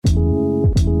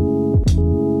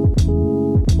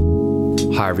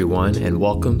Hi, everyone, and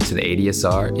welcome to the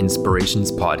ADSR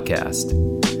Inspirations Podcast.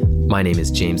 My name is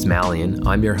James Mallion.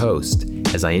 I'm your host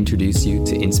as I introduce you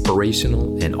to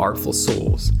inspirational and artful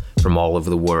souls from all over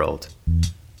the world.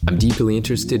 I'm deeply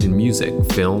interested in music,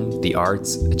 film, the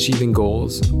arts, achieving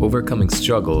goals, overcoming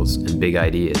struggles, and big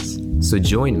ideas. So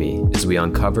join me as we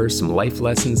uncover some life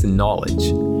lessons and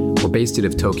knowledge. We're based out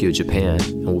of Tokyo, Japan,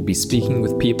 and we'll be speaking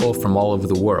with people from all over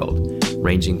the world,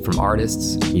 ranging from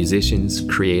artists, musicians,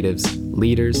 creatives,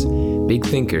 leaders, big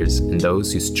thinkers, and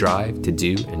those who strive to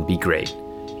do and be great.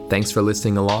 Thanks for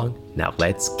listening along. Now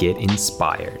let's get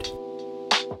inspired.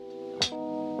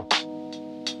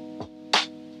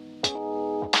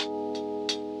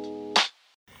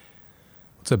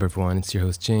 What's up, everyone? It's your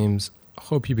host, James.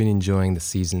 Hope you've been enjoying the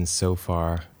season so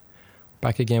far.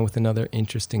 Back again with another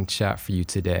interesting chat for you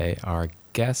today. Our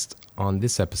guest on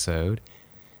this episode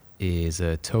is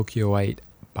a Tokyoite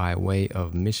by way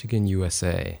of Michigan,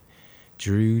 USA,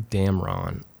 Drew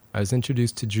Damron. I was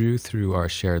introduced to Drew through our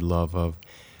shared love of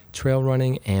trail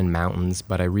running and mountains,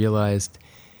 but I realized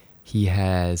he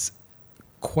has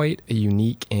quite a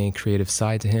unique and creative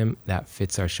side to him that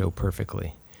fits our show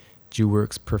perfectly. Drew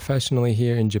works professionally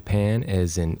here in Japan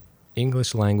as an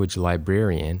English language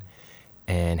librarian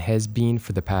and has been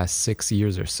for the past 6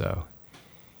 years or so.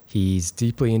 He's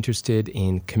deeply interested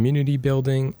in community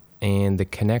building and the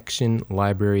connection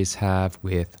libraries have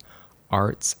with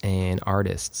arts and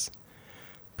artists.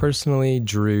 Personally,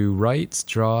 Drew writes,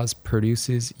 draws,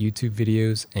 produces YouTube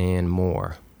videos, and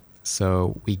more.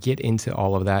 So we get into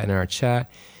all of that in our chat.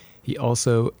 He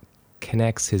also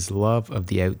connects his love of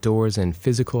the outdoors and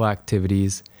physical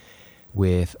activities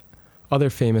with other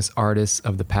famous artists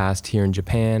of the past here in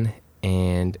Japan,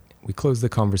 and we close the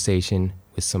conversation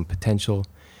with some potential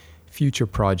future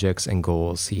projects and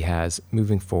goals he has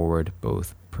moving forward,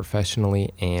 both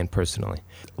professionally and personally.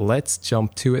 Let's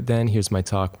jump to it then. Here's my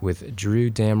talk with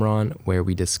Drew Damron, where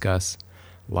we discuss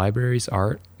libraries,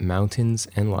 art, mountains,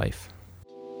 and life.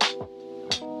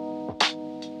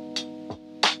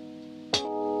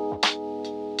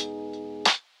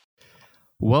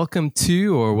 Welcome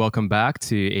back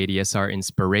to ADSR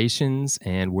Inspirations,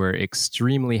 and we're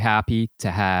extremely happy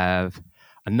to have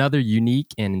another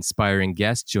unique and inspiring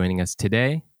guest joining us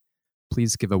today.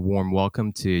 Please give a warm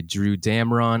welcome to Drew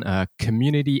Damron, a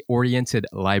community-oriented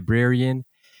librarian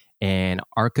and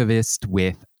archivist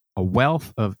with a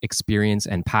wealth of experience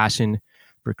and passion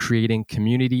for creating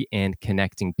community and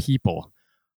connecting people.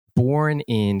 Born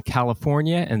in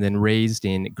California and then raised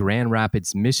in Grand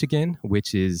Rapids, Michigan,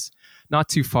 which is not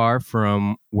too far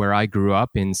from where I grew up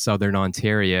in Southern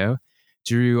Ontario.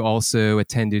 Drew also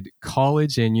attended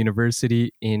college and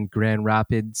university in the Grand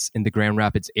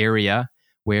Rapids area,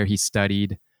 where he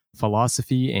studied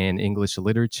philosophy and English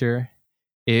literature.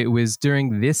 It was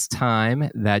during this time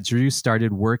that Drew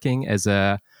started working as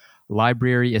a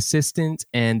library assistant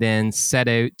and then set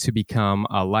out to become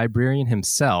a librarian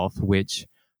himself, which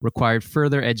required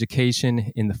further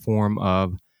education in the form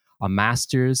of a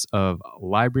Master's of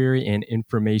Library and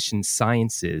Information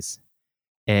Sciences.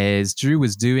 As Drew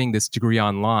was doing this degree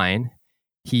online,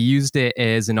 he used it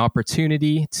as an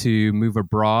opportunity to move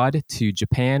abroad to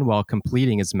Japan while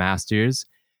completing his master's,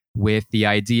 with the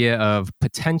idea of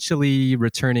potentially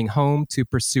returning home to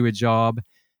pursue a job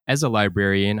as a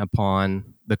librarian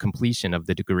upon the completion of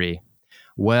the degree.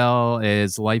 Well,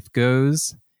 as life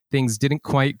goes, things didn't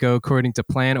quite go according to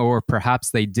plan, or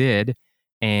perhaps they did.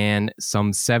 And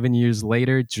some 7 years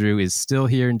later, Drew is still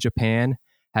here in Japan,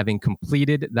 having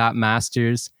completed that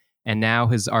master's, and now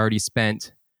has already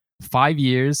spent 5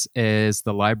 years as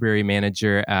the library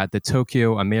manager at the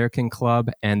Tokyo American Club,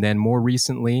 and then more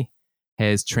recently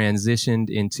has transitioned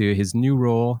into his new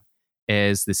role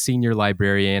as the senior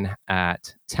librarian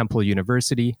at Temple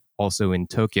University, also in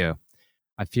Tokyo.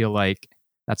 I feel like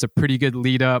that's a pretty good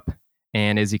lead up.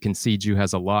 And as you can see, Drew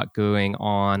has a lot going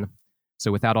on.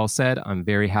 So with that all said, I'm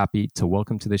very happy to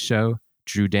welcome to the show,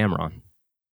 Drew Damron.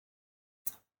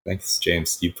 Thanks,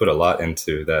 James. You put a lot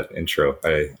into that intro.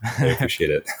 I appreciate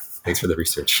it. Thanks for the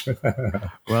research.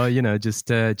 Well, just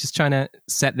trying to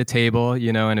set the table,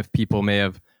 and if people may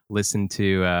have listened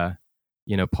to,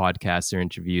 podcasts or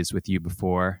interviews with you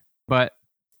before. But,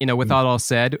 with that all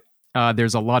said,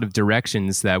 there's a lot of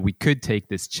directions that we could take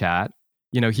this chat.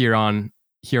 Here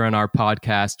on our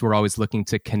podcast, we're always looking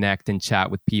to connect and chat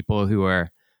with people who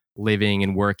are living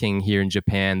and working here in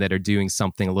Japan that are doing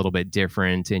something a little bit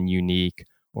different and unique,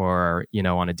 or,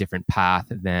 on a different path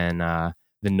than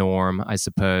the norm, I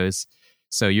suppose.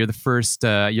 So you're the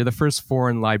first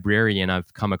foreign librarian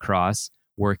I've come across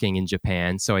working in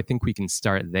Japan. So I think we can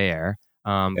start there.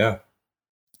 Yeah.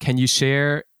 Can you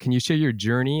share your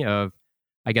journey of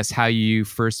I guess, how you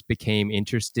first became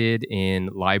interested in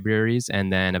libraries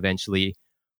and then eventually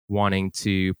wanting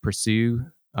to pursue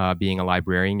being a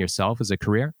librarian yourself as a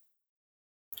career?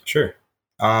 Sure.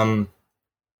 I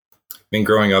mean,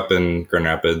 growing up in Grand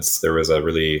Rapids, there was a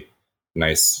really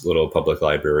nice little public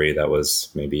library that was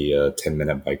maybe a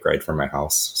 10-minute bike ride from my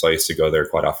house. So I used to go there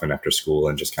quite often after school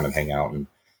and just kind of hang out and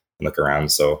look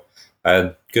around. So I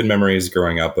had good memories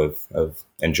growing up of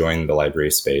enjoying the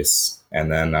library space.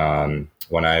 And then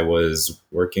when I was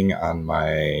working on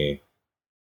my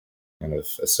kind of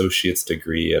associate's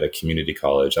degree at a community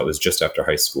college, that was just after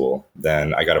high school,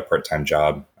 then I got a part-time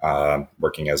job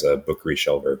working as a book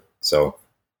reshelver. So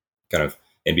kind of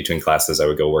in between classes, I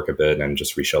would go work a bit and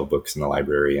just reshelve books in the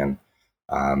library. And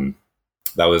um,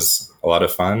 that was a lot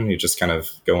of fun. You just kind of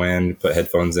go in, put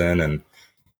headphones in, and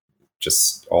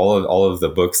just all of the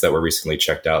books that were recently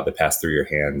checked out that pass through your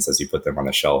hands as you put them on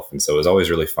the shelf. And so it was always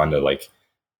really fun to like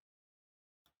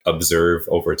observe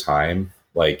over time,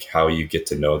 like how you get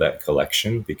to know that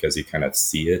collection because you kind of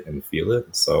see it and feel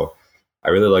it. So I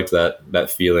really liked that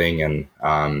feeling and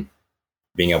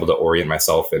being able to orient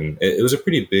myself. And it was a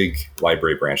pretty big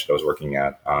library branch that I was working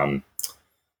at.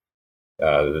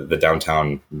 The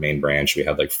downtown main branch, we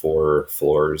had like 4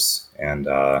 floors, and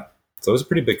so it was a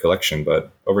pretty big collection.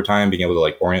 But over time, being able to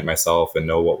like orient myself and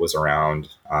know what was around,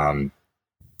 and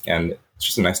it's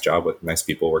just a nice job with nice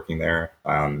people working there.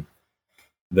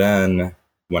 Then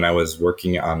when I was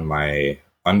working on my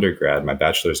undergrad, my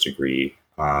bachelor's degree,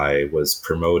 I was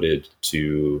promoted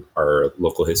to our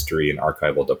local history and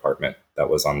archival department that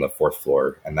was on the 4th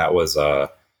floor. And that was kind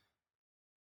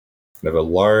of a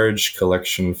large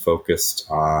collection focused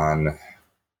on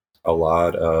a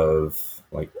lot of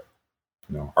like,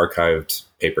 archived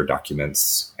paper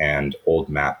documents and old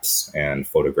maps and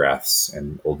photographs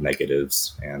and old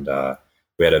negatives. And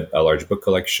we had a large book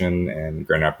collection, and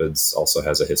Grand Rapids also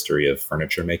has a history of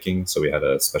furniture making. So we had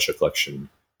a special collection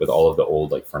with all of the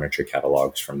old like furniture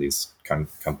catalogs from these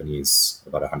companies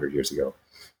about 100 years ago.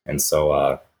 And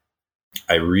so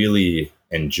I really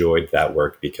enjoyed that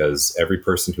work because every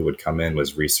person who would come in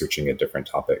was researching a different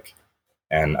topic.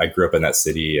 And I grew up in that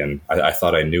city, and I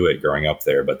thought I knew it growing up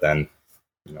there. But then,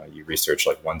 you research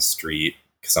like one street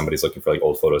because somebody's looking for like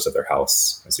old photos of their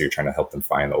house. And so you're trying to help them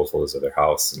find the old photos of their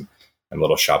house and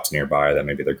little shops nearby that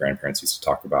maybe their grandparents used to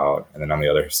talk about. And then on the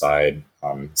other side,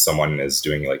 someone is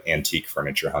doing like antique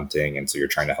furniture hunting. And so you're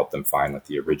trying to help them find like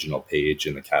the original page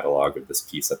in the catalog of this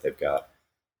piece that they've got.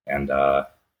 And yeah,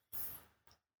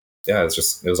 it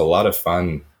was a lot of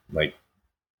fun, like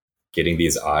getting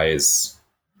these eyes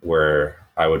where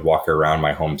I would walk around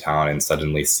my hometown and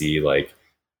suddenly see like,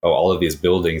 oh, all of these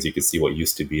buildings, you could see what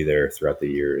used to be there throughout the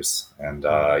years. And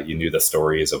you knew the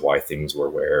stories of why things were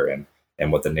where and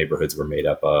what the neighborhoods were made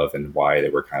up of and why they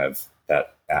were kind of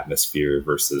that atmosphere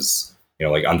versus,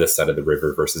 like on this side of the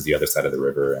river versus the other side of the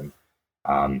river. And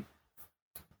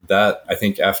that, I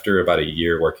think after about a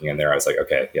year working in there, I was like,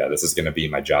 okay, yeah, this is going to be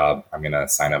my job. I'm going to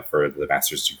sign up for the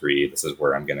master's degree. This is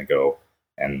where I'm going to go.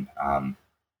 And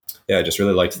yeah, I just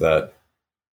really liked that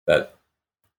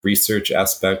research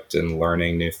aspect and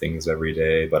learning new things every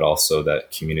day, but also that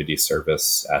community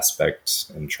service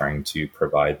aspect and trying to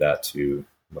provide that to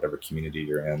whatever community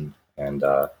you're in. And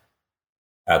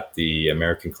at the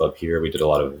American Club here, we did a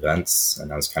lot of events,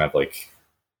 and I was kind of like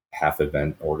half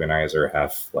event organizer,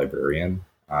 half librarian.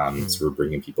 So we're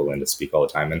bringing people in to speak all the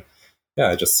time. And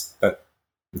yeah,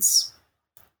 it's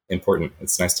important.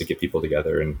 It's nice to get people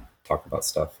together and talk about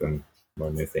stuff and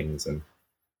learn new things. And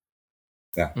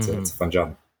yeah, it's a fun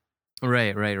job.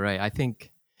 Right. I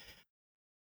think,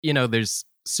 there's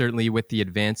certainly with the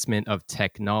advancement of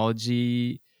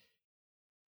technology,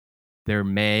 there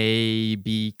may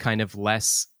be kind of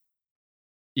less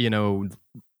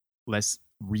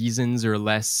reasons or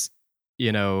less,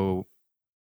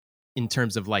 in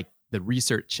terms of like the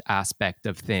research aspect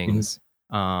of things.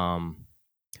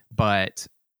 But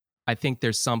I think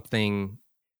there's something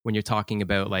when you're talking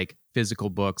about like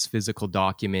physical books, physical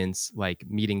documents, like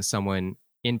meeting someone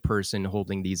in person,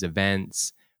 holding these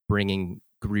events, bringing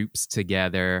groups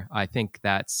together. I think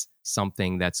that's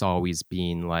something that's always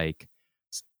been like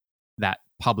that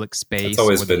public space. It's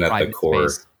always been at the core.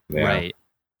 Yeah. Right.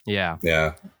 Yeah.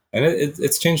 Yeah. And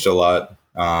it's changed a lot.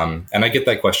 And I get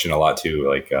that question a lot too.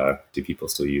 Like, do people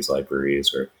still use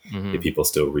libraries or do people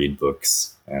still read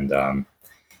books? And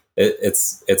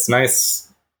it's nice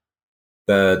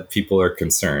that people are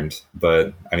concerned,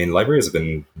 but I mean, libraries have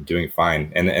been doing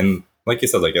fine. And like you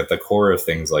said, like at the core of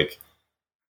things, like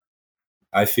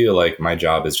I feel like my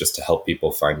job is just to help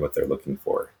people find what they're looking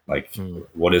for. Like,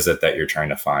 what is it that you're trying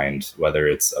to find, whether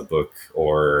it's a book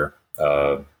or,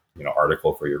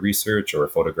 article for your research, or a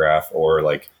photograph, or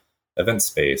like event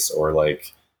space, or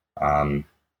like um,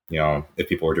 if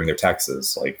people were doing their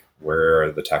taxes, like where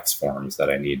are the tax forms that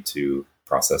I need to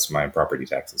process my property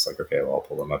taxes? Like, okay, well, I'll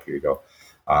pull them up. Here you go.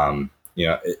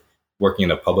 Working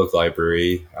in a public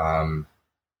library,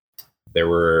 there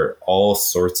were all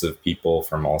sorts of people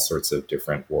from all sorts of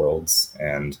different worlds,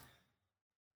 and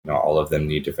all of them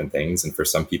need different things. And for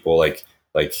some people, like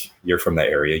you're from that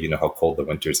area, you know how cold the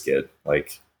winters get.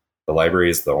 Like the library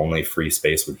is the only free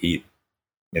space with heat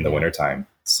in the wintertime.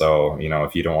 So,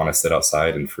 if you don't want to sit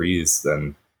outside and freeze,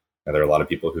 then there are a lot of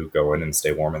people who go in and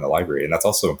stay warm in the library. And that's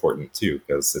also important too,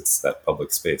 because it's that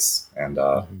public space. And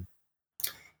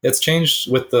it's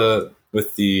changed with the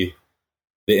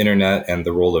internet and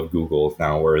the role of Google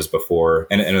now, whereas before,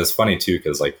 and it was funny too,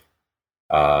 because like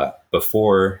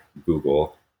before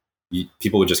Google,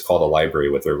 people would just call the library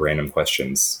with their random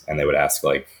questions, and they would ask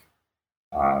like,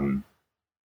 how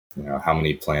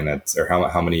many planets, or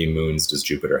how many moons does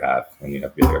Jupiter have? And you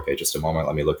have to be like, okay, just a moment,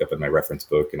 let me look up in my reference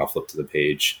book, and I'll flip to the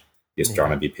page, the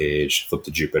astronomy page, flip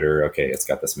to Jupiter. Okay, it's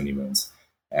got this many moons.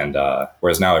 And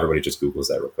whereas now everybody just Googles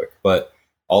that real quick. But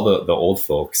all the old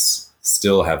folks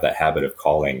still have that habit of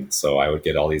calling. So I would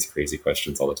get all these crazy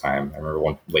questions all the time. I remember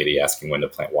one lady asking when to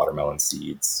plant watermelon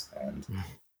seeds, and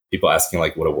people asking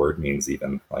like what a word means,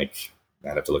 even. Like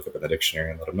I'd have to look up in the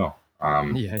dictionary and let them know.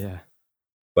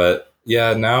 But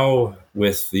yeah, now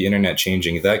with the internet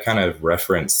changing, that kind of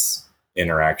reference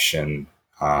interaction,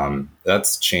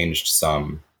 that's changed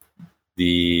some.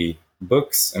 The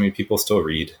books, I mean, people still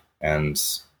read, and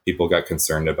people got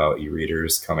concerned about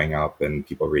e-readers coming up and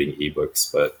people reading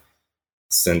ebooks. But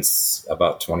since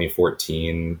about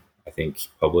 2014, I think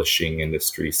publishing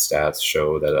industry stats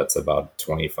show that that's about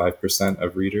 25%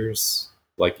 of readers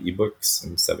like ebooks,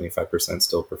 and 75%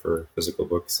 still prefer physical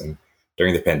books. And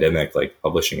during the pandemic, like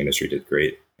publishing industry did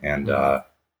great. And I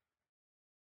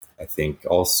think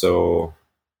also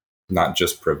not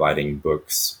just providing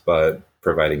books, but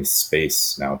providing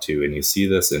space now too. And you see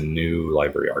this in new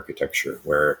library architecture,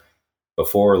 where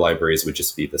before, libraries would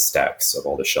just be the stacks of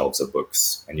all the shelves of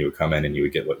books, and you would come in and you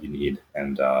would get what you need,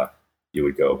 and you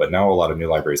would go. But now a lot of new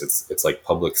libraries, it's like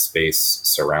public space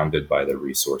surrounded by the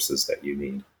resources that you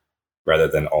need, rather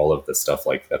than all of the stuff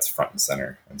like that's front and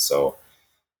center. And so,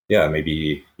 yeah,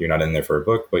 maybe you're not in there for a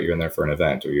book, but you're in there for an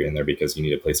event, or you're in there because you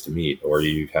need a place to meet, or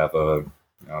you have a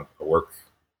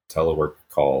telework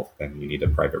call, and you need a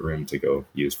private room to go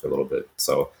use for a little bit.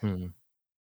 So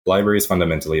libraries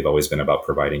fundamentally have always been about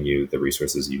providing you the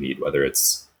resources you need, whether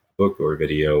it's a book or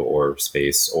video or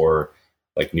space, or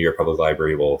like New York Public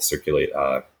Library will circulate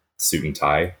a suit and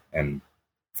tie and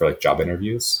for like job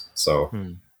interviews. So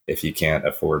if you can't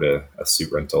afford a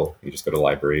suit rental, you just go to the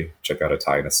library, check out a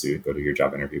tie and a suit, go to your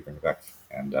job interview, bring it back.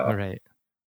 And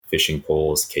fishing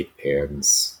poles, cake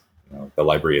pans, the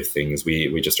library of things.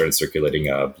 We just started circulating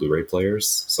Blu-ray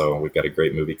players. So we've got a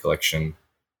great movie collection.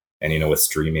 And, with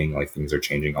streaming, like things are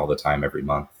changing all the time, every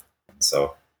month. And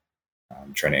so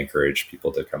I'm trying to encourage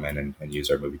people to come in and use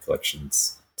our movie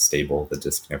collections. Stable, the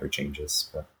disc never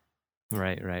changes. But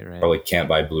Right. probably can't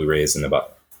buy Blu-rays in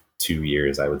about 2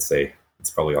 years, I would say. It's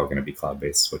probably all going to be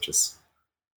cloud-based, which is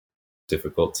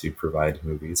difficult to provide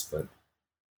movies. But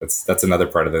that's another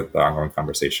part of the ongoing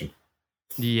conversation.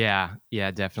 Yeah,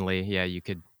 definitely. Yeah, you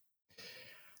could,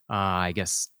 I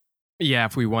guess, yeah,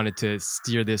 if we wanted to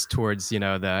steer this towards,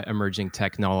 the emerging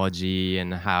technology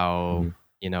and how,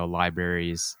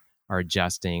 libraries are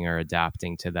adjusting or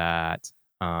adapting to that.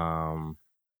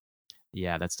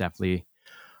 Yeah, that's definitely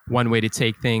one way to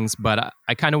take things. But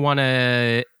I kind of want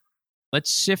to,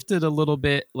 let's shift it a little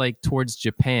bit like towards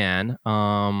Japan.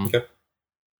 Okay.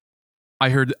 I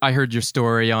heard your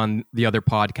story on the other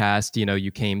podcast.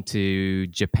 You came to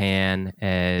Japan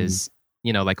as,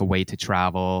 like a way to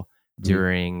travel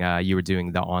during you were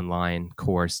doing the online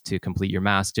course to complete your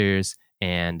master's,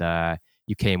 and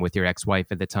you came with your ex-wife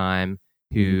at the time,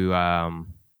 who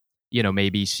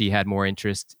maybe she had more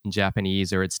interest in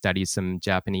Japanese or had studied some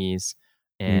Japanese.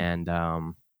 And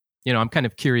I'm kind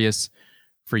of curious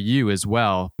for you as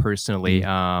well personally,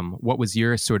 what was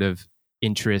your sort of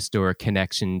interest or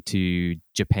connection to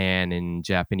Japan and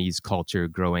Japanese culture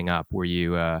growing up? Were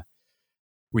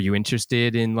you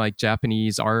interested in like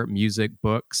Japanese art, music,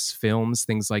 books, films,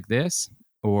 things like this?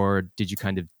 Or did you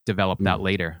kind of develop that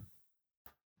later?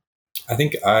 I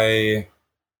think I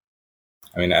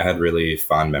had really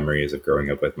fond memories of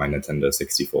growing up with my Nintendo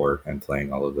 64 and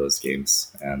playing all of those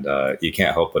games. And you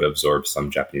can't help but absorb some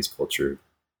Japanese culture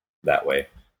that way.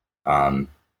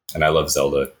 And I love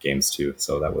Zelda games too.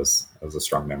 So that was a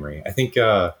strong memory. I think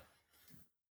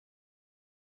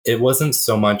it wasn't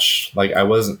so much like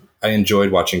I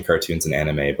enjoyed watching cartoons and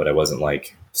anime, but I wasn't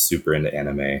like super into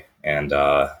anime. And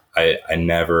I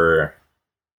never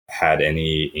had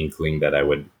any inkling that I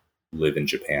would live in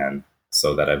Japan.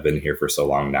 So that I've been here for so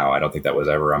long now, I don't think that was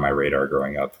ever on my radar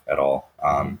growing up at all.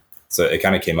 Mhm. So it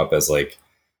kind of came up as like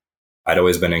I'd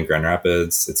always been in Grand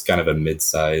Rapids. It's kind of a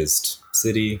mid-sized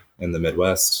city in the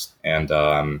Midwest, and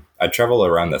I travel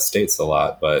around the states a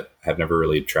lot, but have never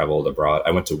really traveled abroad.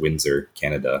 I went to Windsor,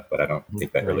 Canada, but I don't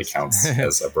think that really Nice. counts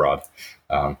as abroad.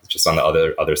 Just on the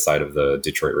other side of the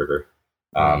Detroit River.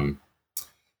 Mm. Um,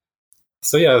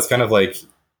 so yeah, it's kind of like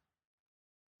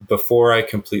before I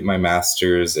complete my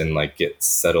master's and like get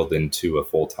settled into a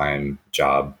full time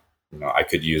job, I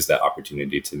could use that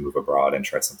opportunity to move abroad and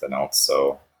try something else.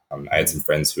 So I had Mm. some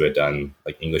friends who had done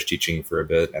like English teaching for a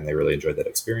bit, and they really enjoyed that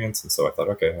experience. And so I thought,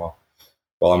 okay, well,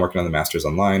 while I'm working on the master's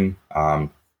online, and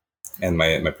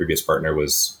my previous partner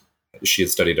she had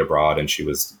studied abroad and she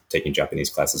was taking Japanese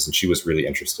classes, and she was really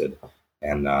interested,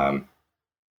 and I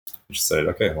just said,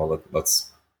 okay, well,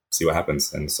 let's see what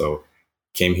happens. And so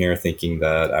came here thinking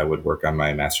that I would work on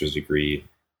my master's degree,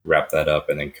 wrap that up,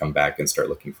 and then come back and start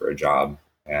looking for a job.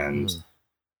 And Mm.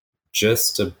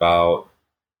 just about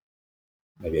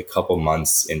maybe a couple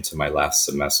months into my last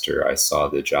semester, I saw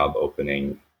the job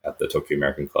opening at the Tokyo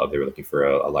American Club. They were looking for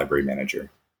a library manager.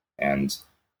 And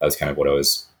that was kind of what I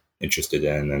was interested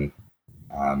in. And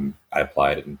I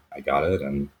applied and I got it,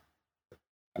 and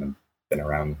kind of been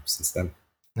around since then.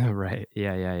 Right.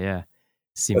 Yeah. Yeah. Yeah.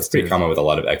 That's Seems pretty to common with a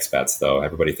lot of expats, though.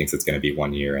 Everybody thinks it's going to be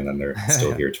 1 year, and then they're still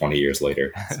have. here 20 years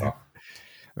later. So,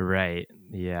 Right.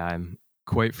 Yeah. I'm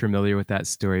quite familiar with that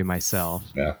story myself.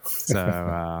 yeah, So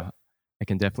I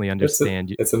can definitely it's a understand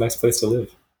you. it's a nice place to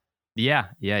live. Yeah.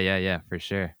 Yeah. Yeah. Yeah. For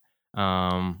sure.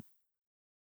 Um,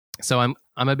 so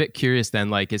I'm a bit curious then.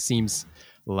 Like, it seems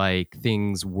like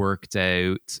things worked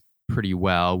out pretty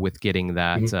well with getting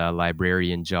that Mm-hmm.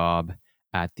 librarian job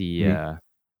at the Mm-hmm.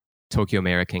 Tokyo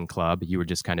American Club. You were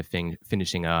just kind of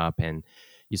finishing up, and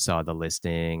you saw the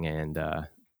listing, and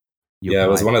you Yeah, it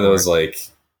was applied one of for those it. like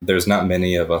there's not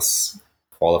many of us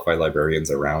qualified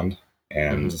librarians around,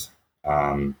 and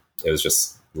Hmm. it was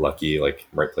just lucky, like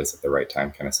right place at the right time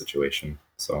kind of situation.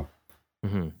 So,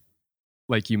 Hmm.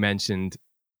 Like you mentioned,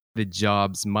 the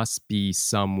jobs must be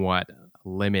somewhat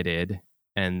limited,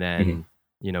 and mhm.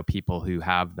 then people who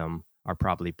have them are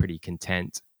probably pretty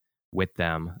content with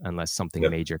them unless something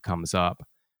Yep, major comes up.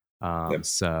 yep,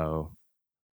 So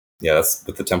yeah. That's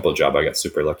with the temple job. I got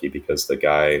super lucky because the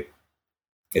guy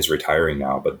is retiring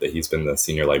now, but he's been the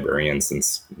senior librarian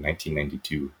since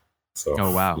 1992. So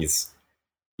oh wow.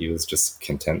 he was just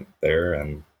content there,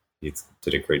 and he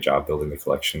did a great job building the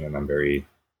collection. And I'm very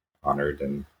honored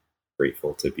and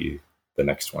grateful to be the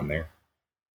next one there.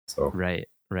 So Right,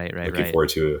 right, right, looking right. forward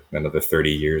to another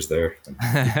 30 years there.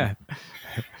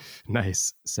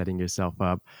 Nice, setting yourself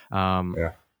up. um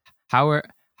Yeah. how are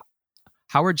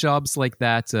how are jobs like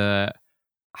that,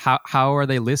 how are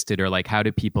they listed, or like how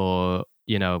do people,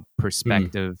 Mm,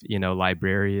 prospective,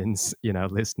 librarians,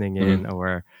 listening mm, in,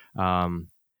 or um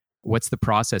what's the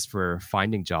process for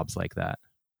finding jobs like that?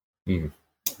 mm.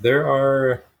 There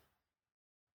are,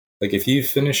 like, if you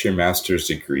finish your master's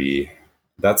degree,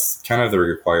 that's kind of the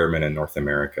requirement in North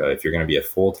America. If you're going to be a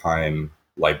full time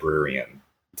librarian,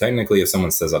 technically, if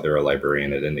someone says that they're a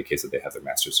librarian, it indicates that they have their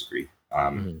master's degree.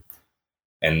 Hmm.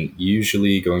 And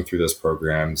usually, going through those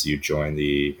programs, you join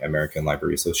the American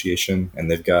Library Association, and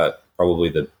they've got probably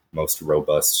the most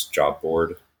robust job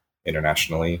board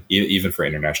internationally, even for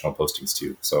international postings,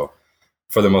 too. So,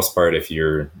 for the most part, if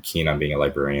you're keen on being a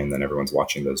librarian, then everyone's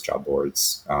watching those job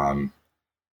boards.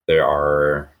 There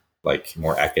are like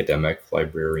more academic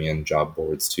librarian job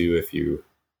boards too, if you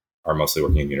are mostly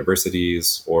working in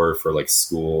universities, or for like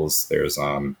schools. There's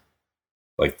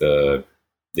like the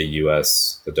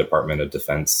U.S. the Department of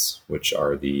Defense, which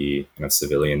are the kind of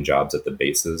civilian jobs at the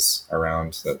bases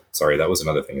around. That was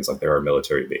another thing, is like there are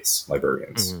military base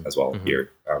librarians Hmm. as well Hmm.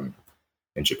 here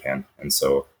in Japan, and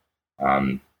so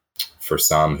um, for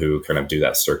some who kind of do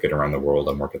that circuit around the world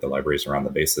and work at the libraries around the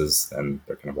bases, and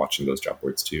they're kind of watching those job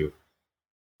boards too.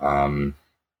 Um,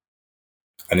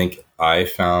 I think I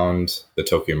found the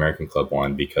Tokyo American Club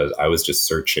one because I was just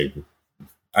searching.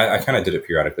 I kind of did it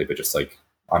periodically, but just like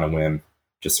on a whim,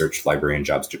 just searched librarian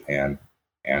jobs Japan,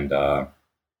 and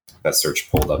that search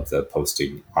pulled up the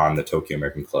posting on the Tokyo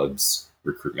American Club's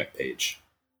recruitment page,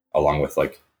 along with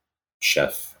like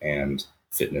chef and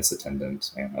fitness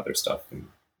attendant and other stuff, and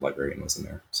librarian was in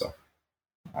there. So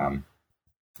you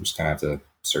just kind of have to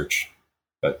search,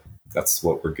 but that's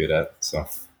what we're good at. So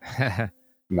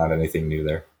not anything new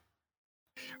there.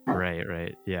 Right,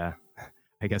 right, yeah.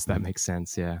 I guess that makes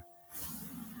sense. Yeah.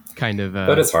 Kind of.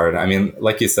 But it's hard. I mean,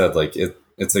 like you said, like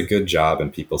it's a good job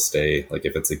and people stay. Like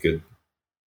if it's a good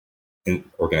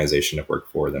organization to work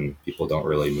for, then people don't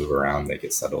really move around. They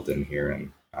get settled in here,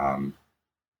 and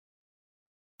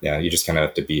yeah, you just kind of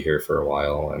have to be here for a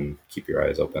while and keep your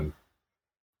eyes open.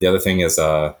 The other thing is,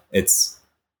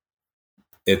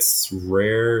 it's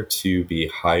rare to be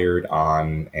hired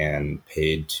on and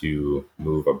paid to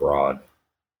move abroad.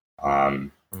 I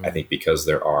think because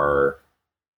there are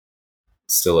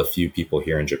still a few people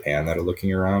here in Japan that are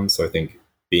looking around. So I think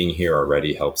being here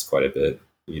already helps quite a bit.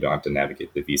 You don't have to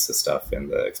navigate the visa stuff and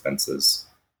the expenses.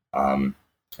 And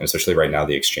especially right now,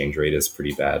 the exchange rate is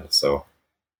pretty bad. So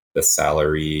the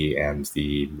salary and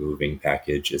the moving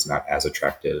package is not as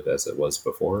attractive as it was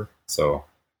before. So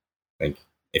I think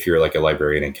if you're like a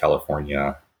librarian in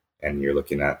California and you're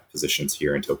looking at positions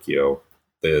here in Tokyo,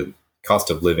 the cost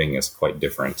of living is quite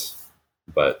different,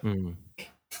 but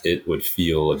it would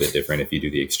feel a bit different if you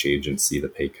do the exchange and see the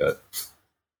pay cut.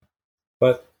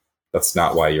 But that's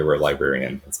not why you're a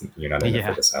librarian. You're not in it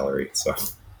for the salary. So,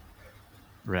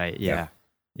 right. Yeah.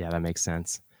 That makes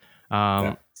sense.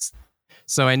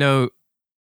 So I know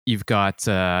you've got,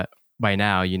 by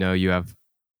now, you have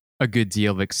a good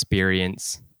deal of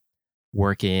experience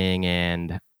working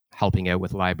and helping out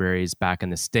with libraries back in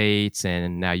the States.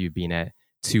 And now you've been at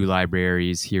 2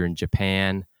 libraries here in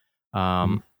Japan.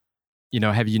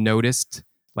 Have you noticed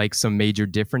like some major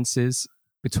differences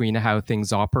between how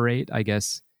things operate, I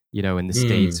guess, in the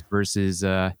States versus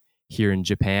here in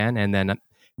Japan? And then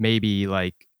maybe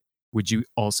like, would you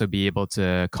also be able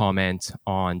to comment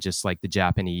on just like the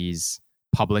Japanese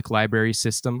public library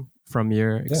system from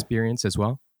your experience as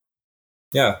well?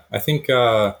 Yeah, I think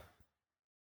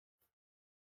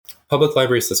public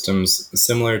library systems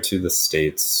similar to the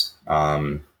States.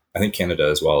 I think Canada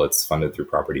as well, it's funded through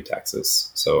property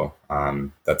taxes. So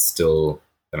that's still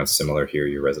kind of similar here.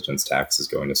 Your residence tax is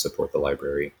going to support the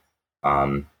library.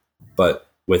 But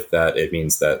with that, it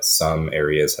means that some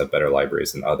areas have better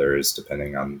libraries than others,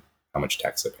 depending on how much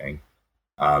tax they're paying.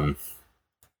 I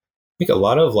think a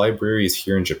lot of libraries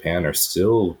here in Japan are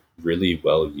still really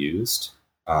well used.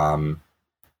 And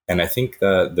I think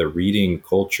that the reading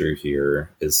culture here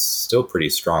is still pretty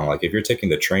strong. Like if you're taking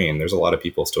the train, there's a lot of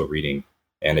people still reading.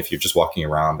 And if you're just walking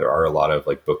around, there are a lot of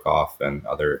like Book Off and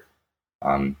other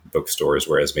bookstores,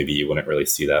 whereas maybe you wouldn't really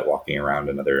see that walking around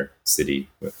another city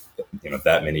with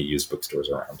that many used bookstores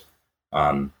around.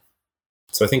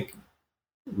 So I think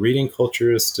reading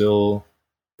culture is still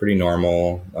pretty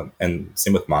normal, and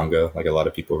same with manga. Like a lot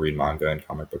of people read manga and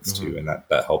comic books too, and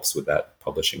that helps with that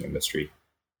publishing industry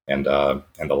and the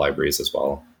libraries as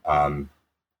well.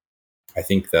 I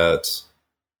think that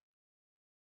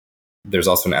there's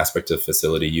also an aspect of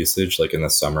facility usage. Like in the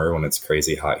summer when it's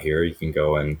crazy hot here, you can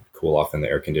go and cool off in the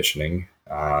air conditioning.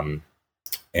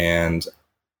 And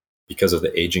because of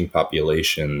the aging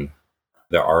population,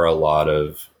 there are a lot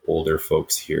of older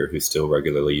folks here who still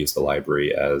regularly use the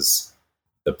library as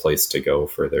the place to go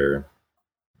for their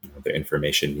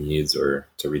information needs, or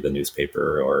to read the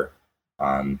newspaper, or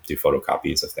do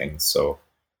photocopies of things. So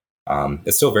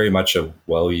it's still very much a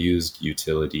well-used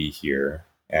utility here.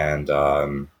 And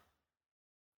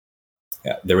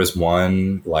there was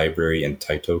one library in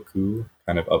Taitoku,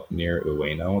 kind of up near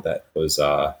Ueno, that was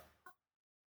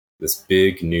this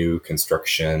big new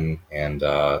construction. And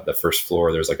the first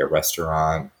floor, there's like a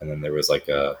restaurant, and then there was like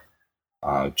a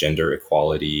gender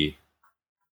equality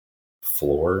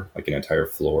floor, like an entire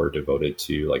floor devoted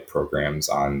to like programs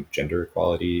on gender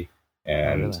equality.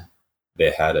 And they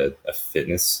had a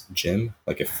fitness gym,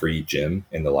 like a free gym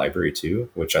in the library too,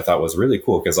 which I thought was really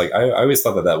cool, because like I always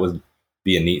thought that would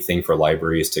be a neat thing for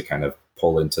libraries to kind of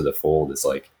pull into the fold, is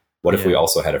like, what if we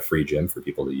also had a free gym for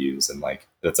people to use? And like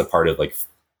that's a part of like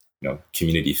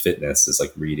community fitness, is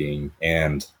like reading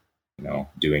and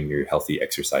doing your healthy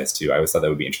exercise too. I always thought that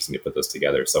would be interesting to put those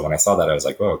together. So when I saw that, I was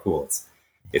like, oh cool,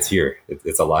 it's here,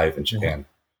 it's alive in Japan.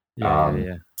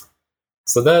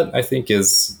 So that I think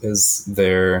is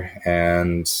there.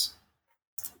 And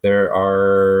there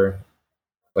are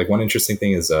like one interesting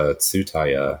thing is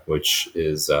Tsutaya, which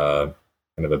is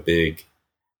kind of a big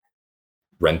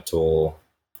rental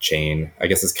chain. I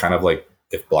guess it's kind of like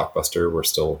if Blockbuster were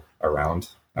still around,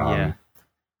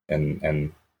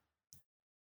 and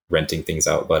renting things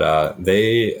out. But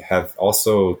they have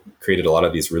also created a lot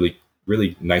of these really,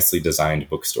 really nicely designed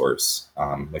bookstores,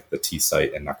 like the T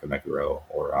site in Nakameguro,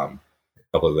 or a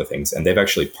couple of other things. And they've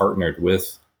actually partnered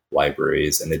with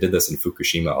libraries, and they did this in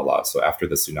Fukushima a lot. So after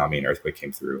the tsunami and earthquake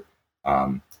came through,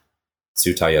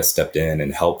 Tsutaya stepped in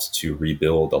and helped to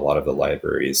rebuild a lot of the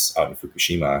libraries out in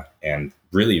Fukushima, and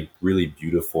really, really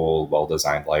beautiful,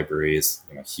 well-designed libraries,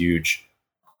 huge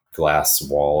glass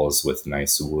walls with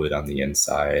nice wood on the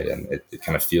inside. And it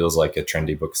kind of feels like a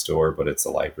trendy bookstore, but it's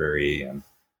a library. And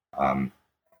um,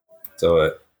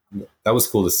 so that was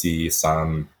cool to see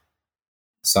some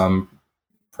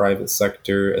private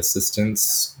sector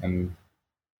assistance. And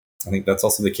I think that's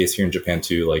also the case here in Japan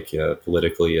too. Like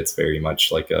politically, it's very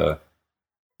much like a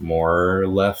more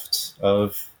left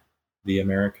of the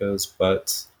Americas,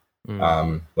 but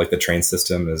like the train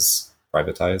system is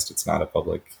privatized. It's not a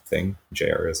public thing.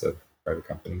 JR is a private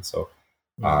company, so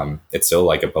it's still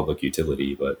like a public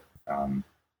utility. But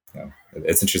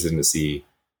it's interesting to see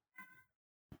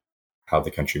how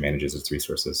the country manages its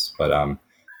resources. But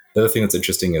the other thing that's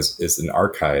interesting is in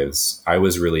archives. I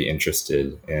was really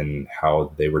interested in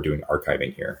how they were doing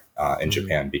archiving here in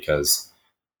Japan, because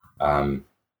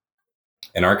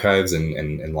in archives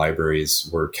and libraries,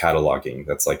 we're cataloging.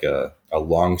 That's like a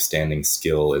long-standing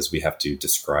skill, is we have to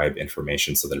describe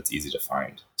information so that it's easy to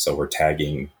find. So we're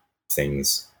tagging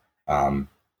things. And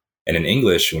in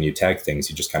English, when you tag things,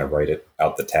 you just kind of write it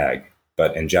out the tag.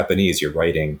 But in Japanese, you're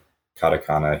writing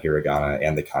katakana, hiragana,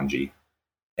 and the kanji,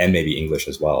 and maybe English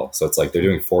as well. So it's like they're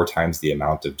doing 4 times the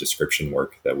amount of description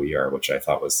work that we are, which I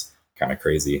thought was kind of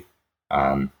crazy.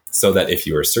 So that if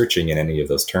you are searching in any of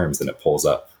those terms, then it pulls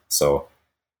up. So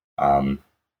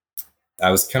I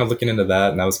was kind of looking into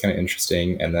that, and that was kind of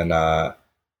interesting. And then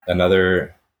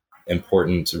another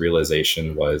important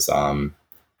realization was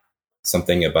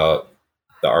something about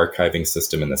the archiving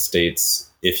system in the States.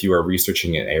 If you are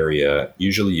researching an area,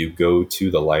 usually you go to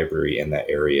the library in that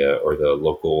area or the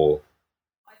local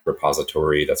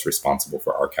repository that's responsible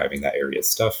for archiving that area's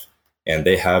stuff. And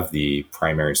they have the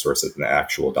primary sources and the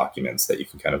actual documents that you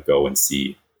can kind of go and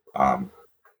see.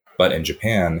 But in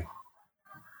Japan,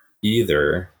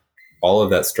 either all of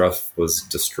that stuff was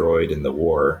destroyed in the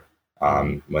war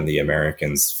when the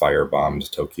Americans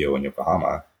firebombed Tokyo and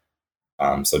Yokohama,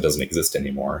 so it doesn't exist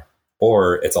anymore,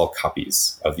 or it's all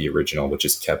copies of the original, which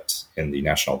is kept in the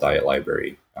National Diet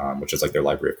Library, which is like their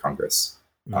Library of Congress.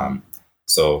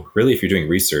 So really, if you're doing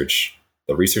research,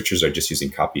 the researchers are just using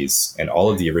copies, and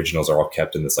all of the originals are all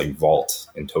kept in this like vault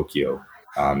in Tokyo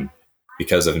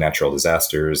because of natural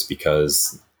disasters,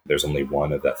 because there's only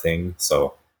one of that thing.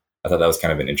 So I thought that was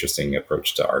kind of an interesting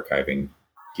approach to archiving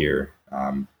here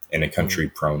in a country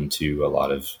prone to a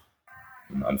lot of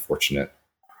unfortunate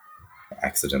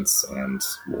accidents and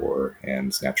war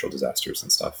and natural disasters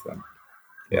and stuff. And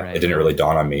It didn't really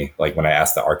dawn on me. Like when I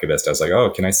asked the archivist, I was like, "Oh,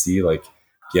 can I see do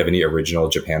you have any original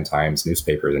Japan Times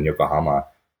newspapers in Yokohama?"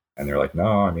 And they're like,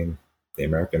 "No, I mean, the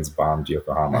Americans bombed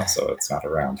Yokohama, so it's not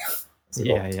around." Like,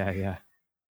 yeah.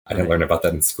 I didn't learn about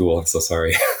that in school. I'm so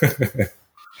sorry.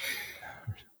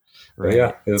 But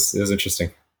yeah, it was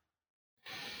interesting.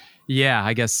 Yeah,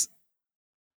 I guess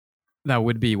that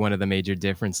would be one of the major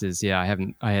differences. Yeah,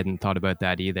 I hadn't thought about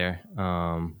that either.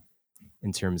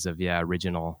 In terms of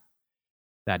original,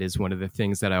 that is one of the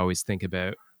things that I always think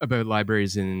about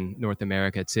libraries in North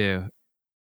America too.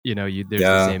 There's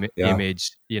this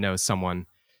image, someone,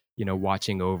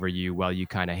 watching over you while you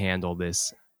kind of handle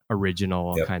this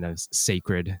original kind of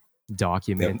sacred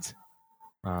document.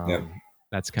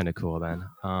 That's kind of cool then.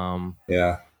 I'm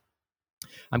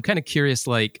kind of curious,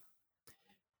 for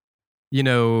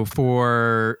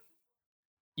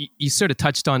you sort of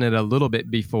touched on it a little bit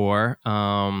before,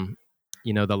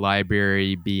 the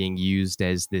library being used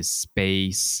as this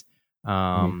space,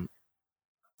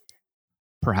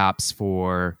 perhaps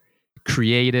for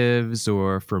creatives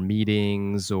or for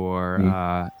meetings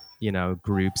or,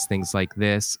 groups, things like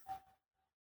this.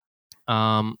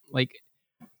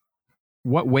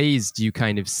 What ways do you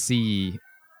kind of see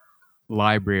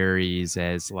libraries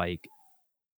as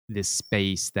this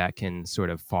space that can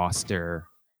sort of foster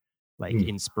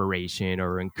inspiration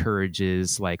or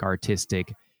encourages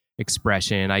artistic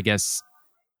expression? I guess,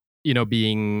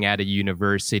 being at a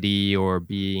university or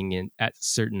being at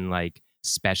certain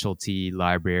specialty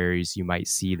libraries, you might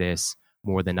see this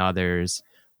more than others.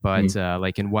 But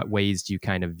in what ways do you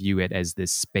kind of view it as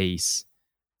this space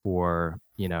for,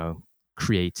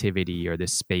 creativity, or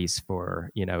this space for,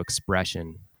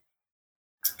 expression?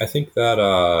 I think that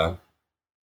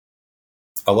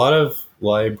a lot of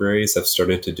libraries have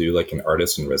started to do an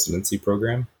artist in residency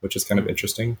program, which is kind of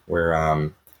interesting, where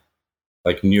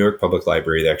New York Public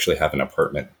Library, they actually have an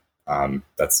apartment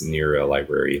that's near a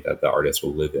library that the artist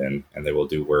will live in, and they will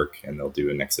do work and they'll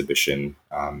do an exhibition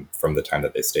from the time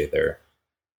that they stay there.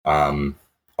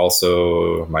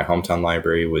 Also, my hometown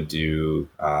library would do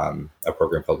a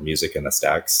program called Music in the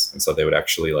Stacks. And so they would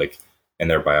actually in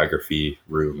their biography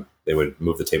room, they would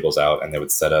move the tables out and they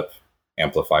would set up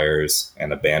amplifiers,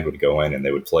 and a band would go in and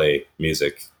they would play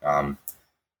music,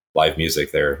 live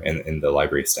music there in the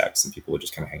library stacks, and people would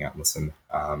just kind of hang out and listen.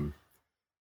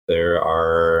 There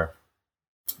are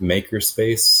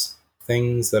makerspace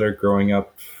things that are growing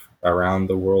up around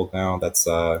the world now. That's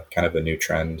kind of a new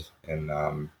trend in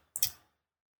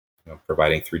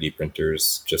providing 3D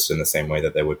printers, just in the same way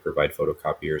that they would provide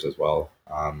photocopiers as well.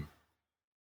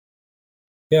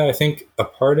 Yeah, I think a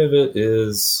part of it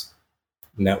is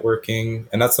networking,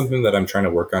 and that's something that I'm trying to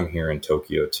work on here in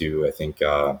Tokyo too. I think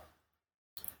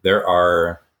there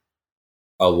are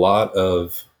a lot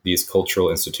of these cultural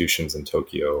institutions in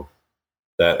Tokyo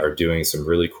that are doing some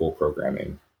really cool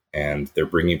programming, and they're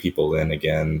bringing people in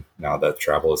again now that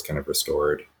travel is kind of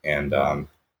restored. And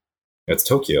it's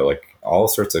Tokyo, like all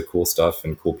sorts of cool stuff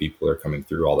and cool people are coming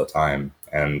through all the time.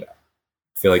 And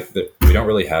I feel like we don't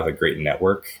really have a great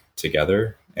network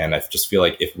together. And I just feel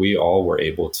like if we all were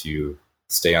able to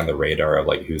stay on the radar of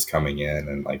like who's coming in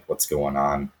and like what's going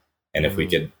on, and if we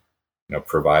could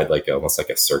provide like almost like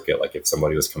a circuit, like if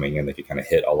somebody was coming in, they could kind of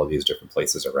hit all of these different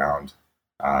places around.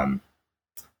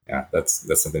 Yeah,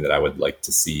 that's something that I would like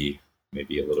to see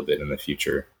maybe a little bit in the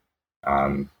future,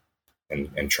 and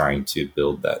trying to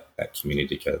build that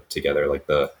community together, like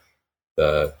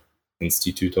the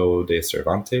Instituto de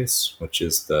Cervantes, which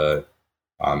is the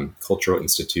cultural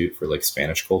institute for like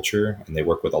Spanish culture, and they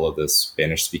work with all of the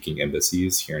Spanish speaking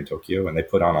embassies here in Tokyo, and they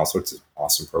put on all sorts of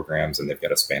awesome programs, and they've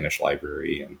got a Spanish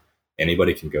library, and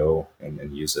anybody can go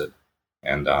and use it.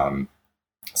 And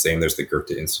same, there's the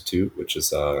Goethe Institute, which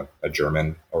is a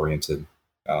German oriented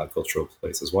cultural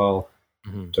place as well.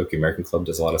 Tokyo American Club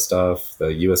does a lot of stuff.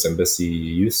 The U.S. Embassy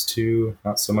used to,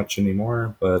 not so much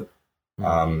anymore, but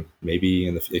maybe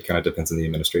it kind of depends on the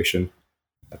administration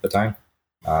at the time.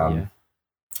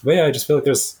 But yeah, I just feel like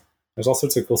there's all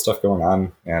sorts of cool stuff going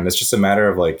on, and it's just a matter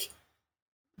of like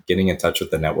getting in touch with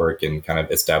the network and kind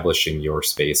of establishing your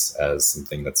space as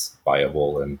something that's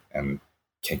viable and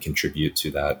can contribute to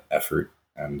that effort.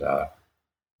 And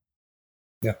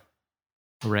yeah,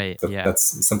 right.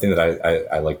 That's something that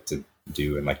I like to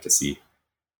do and like to see.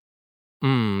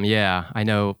 Yeah, I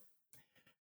know.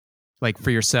 Like for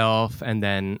yourself, and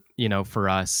then for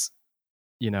us,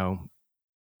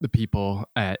 the people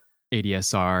at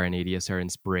ADSR and ADSR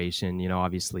Inspiration,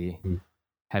 obviously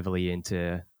heavily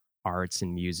into arts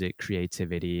and music,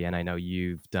 creativity. And I know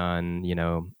you've done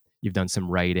some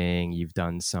writing, you've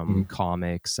done some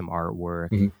comics, some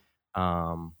artwork.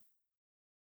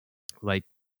 Like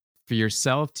for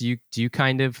yourself, do you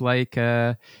kind of like,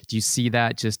 do you see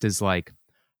that just as like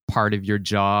part of your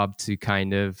job to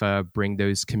kind of bring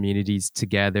those communities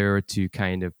together, to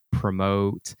kind of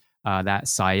promote that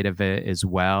side of it as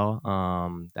well,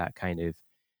 that kind of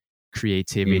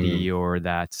creativity or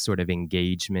that sort of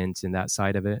engagement in that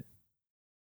side of it?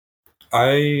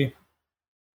 I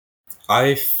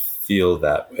feel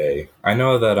that way. I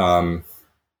know that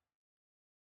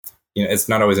it's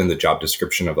not always in the job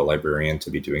description of the librarian to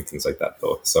be doing things like that,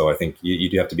 though. So I think you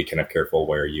do have to be kind of careful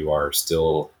where you are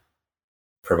still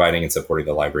providing and supporting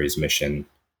the library's mission,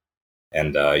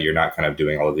 and you're not kind of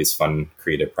doing all of these fun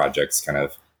creative projects kind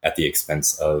of at the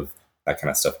expense of that kind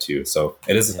of stuff too. So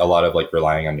it is a lot of like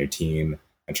relying on your team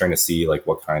and trying to see like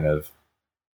what kind of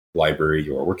library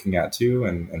you're working at too,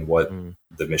 and what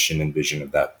the mission and vision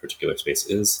of that particular space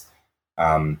is.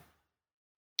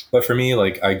 But for me,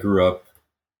 like I grew up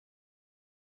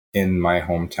in my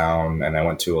hometown, and I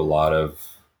went to a lot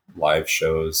of live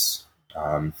shows,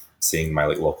 seeing my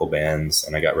like local bands,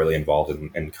 and I got really involved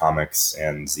in comics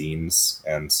and zines.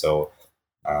 And so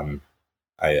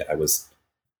I was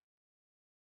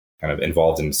kind of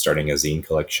involved in starting a zine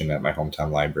collection at my hometown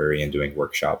library and doing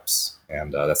workshops.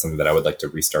 And that's something that I would like to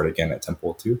restart again at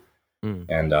Temple too.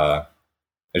 And I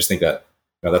just think that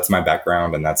that's my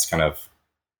background, and that's kind of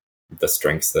the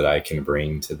strengths that I can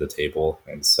bring to the table.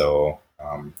 And so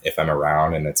if I'm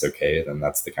around and it's okay, then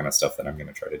that's the kind of stuff that I'm going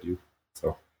to try to do.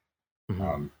 So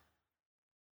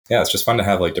yeah, it's just fun to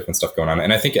have like different stuff going on.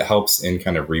 And I think it helps in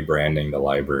kind of rebranding the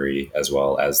library as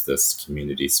well as this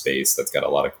community space that's got a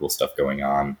lot of cool stuff going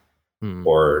on,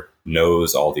 or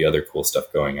knows all the other cool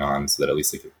stuff going on, so that at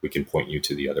least we can point you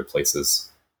to the other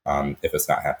places if it's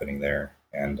not happening there.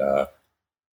 And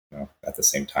at the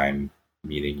same time,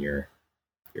 meeting your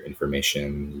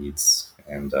information needs.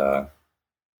 And I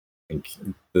think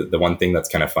the one thing that's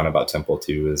kind of fun about Temple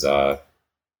too is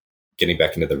getting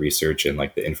back into the research, and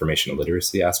like the information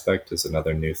literacy aspect is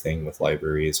another new thing with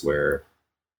libraries where,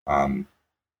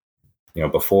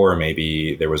 before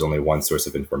maybe there was only one source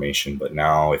of information, but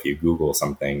now if you Google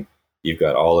something, you've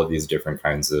got all of these different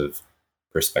kinds of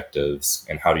perspectives,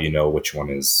 and how do you know which one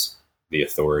is the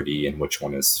authority and which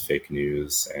one is fake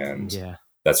news? And Yeah.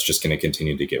 that's just going to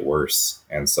continue to get worse.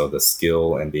 And so the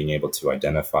skill and being able to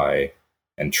identify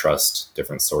and trust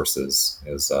different sources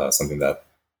is something that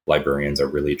librarians are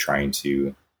really trying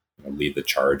to lead the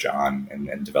charge on,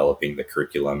 and developing the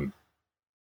curriculum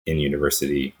in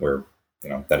university, where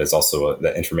that is also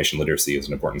that information literacy is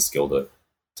an important skill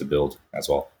to build as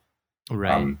well.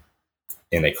 Right.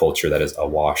 In a culture that is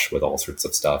awash with all sorts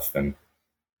of stuff, and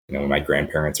when my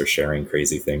grandparents are sharing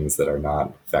crazy things that are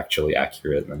not factually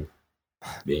accurate, and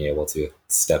being able to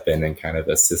step in and kind of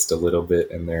assist a little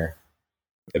bit in their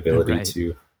ability Right.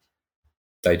 to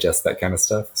digest that kind of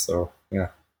stuff. So yeah,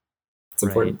 it's Right.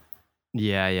 important.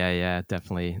 Yeah,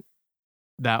 definitely.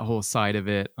 That whole side of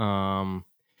it. I've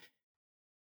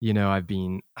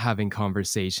been having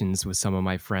conversations with some of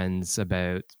my friends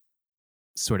about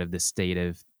sort of the state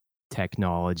of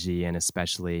technology, and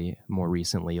especially more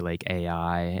recently like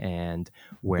AI and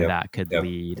where Yep. that could Yep.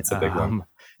 lead. It's a big one.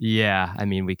 Yeah, I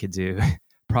mean, we could do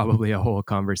probably a whole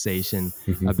conversation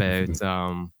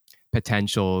about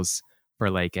potentials for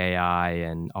like AI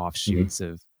and offshoots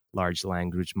of large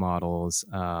language models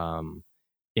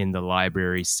in the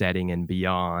library setting and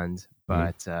beyond.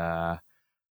 But I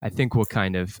think we'll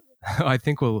kind of, I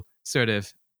think we'll sort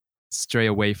of stray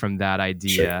away from that Sure.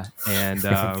 idea. And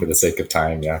For the sake of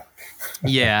time, yeah.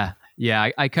 yeah,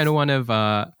 I kind of want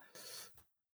to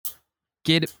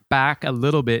get back a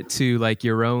little bit to like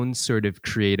your own sort of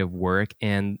creative work.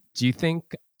 And do you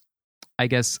think, I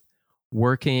guess,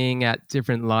 working at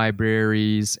different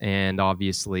libraries and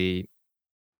obviously,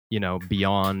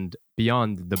 beyond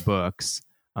the books,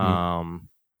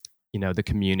 the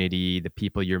community, the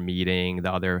people you're meeting,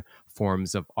 the other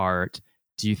forms of art,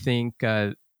 do you think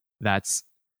that's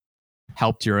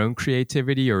helped your own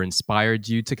creativity or inspired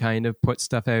you to kind of put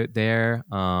stuff out there?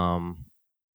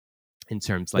 In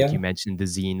terms, like Yeah. you mentioned, the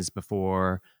zines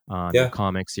before, your Yeah.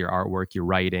 comics, your artwork, your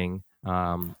writing.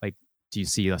 Like, do you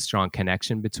see a strong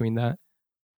connection between that?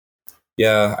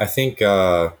 Yeah. I think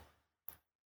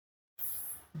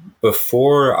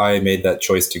before I made that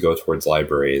choice to go towards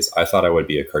libraries, I thought I would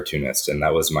be a cartoonist, and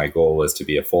that was my goal, was to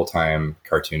be a full-time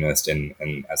cartoonist, and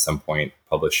at some point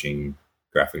publishing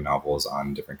graphic novels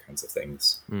on different kinds of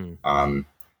things. Mm.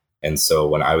 And so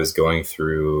when I was going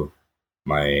through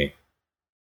my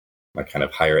kind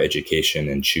of higher education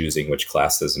and choosing which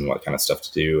classes and what kind of stuff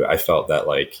to do, I felt that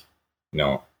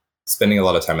spending a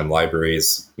lot of time in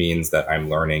libraries means that I'm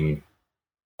learning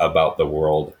about the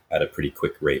world at a pretty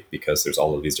quick rate, because there's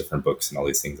all of these different books and all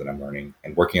these things that I'm learning,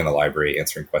 and working in the library,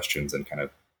 answering questions and kind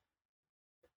of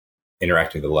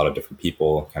interacting with a lot of different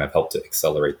people kind of helped to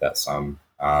accelerate that some.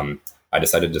 I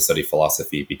decided to study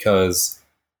philosophy because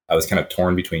I was kind of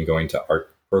torn between going to art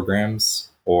programs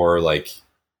or like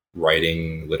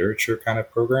writing literature kind of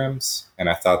programs. And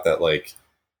I thought that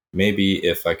maybe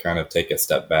if I kind of take a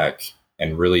step back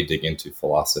and really dig into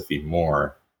philosophy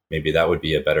more, maybe that would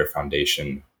be a better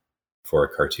foundation for a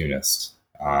cartoonist.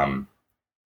 On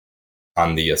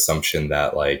the assumption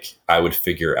that I would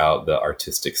figure out the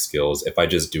artistic skills if I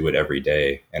just do it every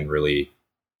day and really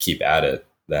keep at it,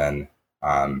 then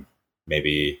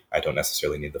maybe I don't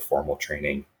necessarily need the formal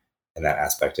training in that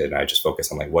aspect, and I just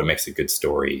focus on what makes a good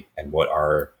story and what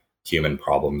are human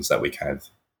problems that we kind of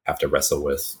have to wrestle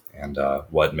with, and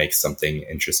what makes something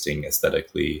interesting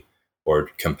aesthetically or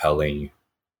compelling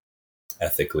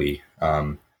ethically.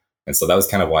 And so that was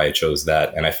kind of why I chose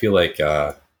that. And I feel like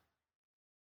all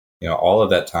of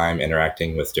that time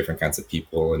interacting with different kinds of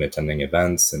people and attending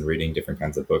events and reading different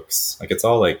kinds of books, it's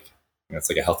all it's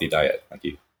like a healthy diet.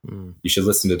 You should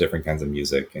listen to different kinds of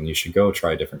music, and you should go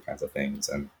try different kinds of things,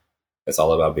 and it's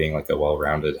all about being a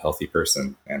well-rounded, healthy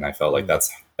person. And I felt like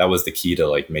that was the key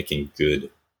to making good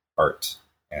art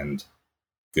and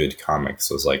good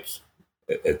comics, was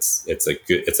it's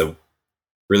a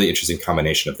really interesting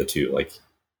combination of the two.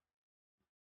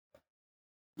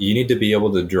 You need to be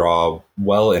able to draw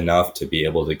well enough to be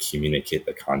able to communicate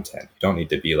the content. You don't need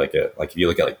to be if you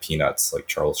look at Peanuts,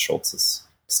 Charles Schultz's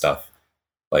stuff,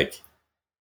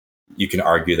 you can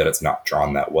argue that it's not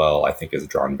drawn that well. I think it's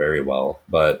drawn very well,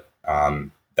 but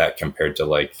that compared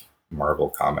to Marvel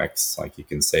comics, you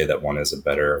can say that one is a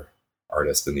better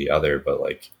artist than the other, but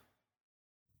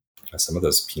some of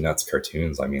those Peanuts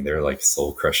cartoons, they're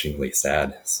soul crushingly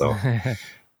sad. So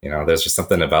there's just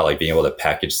something about being able to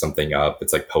package something up.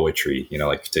 It's like poetry,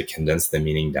 to condense the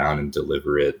meaning down and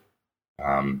deliver it,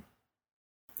 in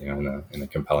a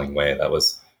compelling way. That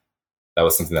was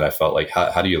something that I felt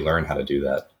how do you learn how to do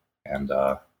that? And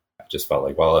I just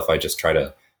felt well, if I just try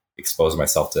to expose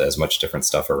myself to as much different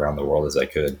stuff around the world as I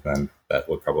could, then that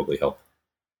would probably help.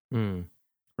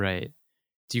 Right.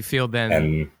 Do you feel then?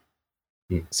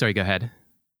 And Sorry, go ahead.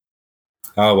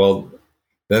 oh well,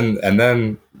 then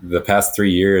the past 3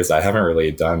 years, I haven't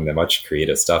really done much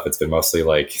creative stuff. It's been mostly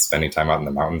like spending time out in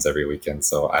the mountains every weekend.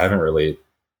 So I haven't really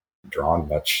drawn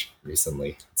much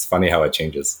recently. It's funny how it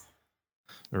changes.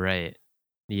 Right.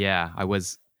 Yeah, I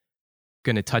was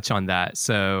going to touch on that.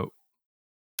 So,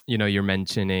 you're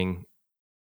mentioning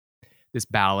this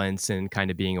balance and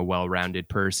kind of being a well-rounded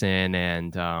person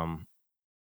and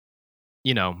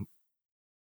you know,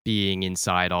 being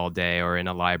inside all day or in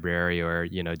a library or,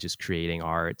 just creating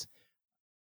art.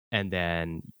 And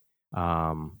then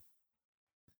um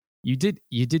you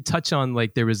did touch on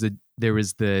like there was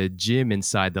the gym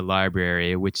inside the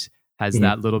library which has Mm-hmm.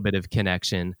 that little bit of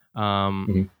connection.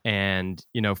 Mm-hmm. And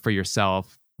for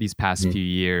yourself these past Mm-hmm. few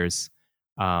years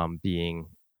being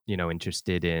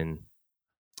interested in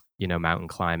mountain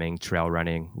climbing, trail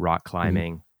running, rock Mm-hmm.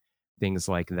 climbing, things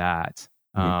like that.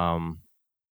 Mm-hmm. um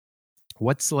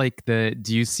what's like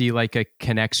do you see like a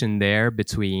connection there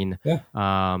between Yeah.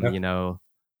 um Yeah. you know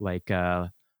like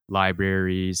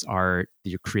libraries, art,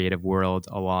 your creative world,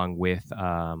 along with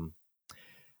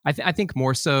I think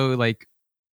more so like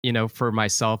for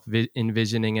myself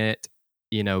envisioning it,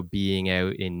 being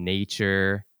out in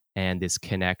nature and this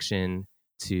connection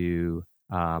to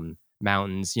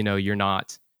mountains. You're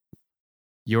not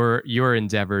your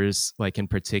endeavors, like in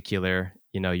particular,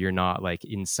 you're not like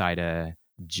inside a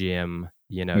gym,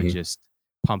 Mm-hmm. just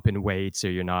pumping weights,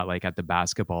 or you're not like at the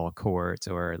basketball court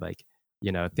or like,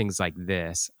 things like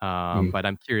this. Mm-hmm. But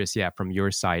I'm curious, yeah, from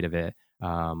your side of it,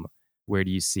 where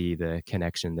do you see the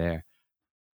connection there?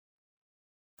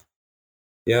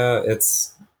 Yeah,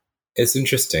 it's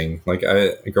interesting. Like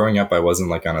I growing up, I wasn't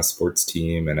like on a sports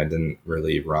team, and I didn't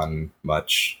really run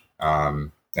much.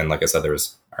 And like I said,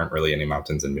 aren't really any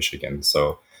mountains in Michigan,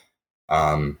 so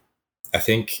um, I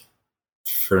think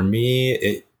for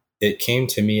me, it came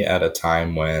to me at a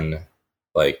time when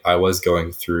like I was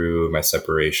going through my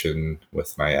separation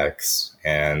with my ex,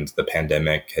 and the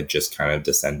pandemic had just kind of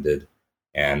descended,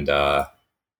 and I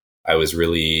was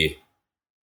really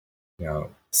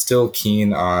still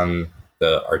keen on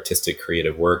the artistic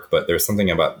creative work, but there's something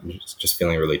about just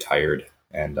feeling really tired.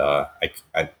 And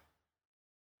I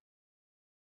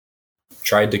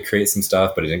tried to create some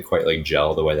stuff, but it didn't quite like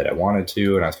gel the way that I wanted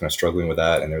to. And I was kind of struggling with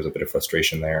that. And there was a bit of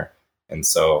frustration there. And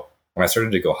so when I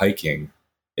started to go hiking,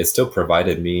 it still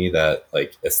provided me that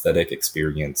like aesthetic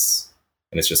experience.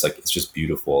 And it's just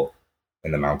beautiful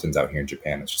in the mountains out here in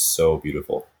Japan. It's just so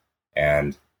beautiful.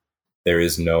 And there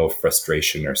is no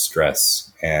frustration or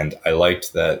stress. And I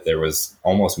liked that there was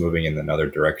almost moving in another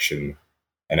direction.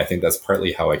 And I think that's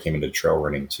partly how I came into trail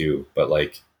running too. But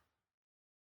like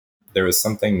there was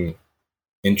something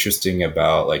interesting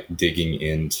about like digging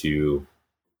into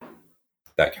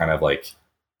that kind of like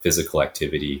physical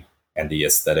activity and the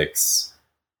aesthetics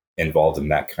involved in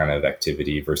that kind of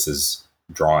activity versus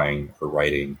drawing or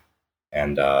writing.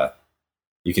 And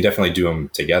you can definitely do them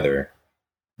together.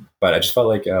 But I just felt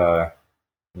like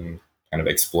kind of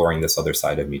exploring this other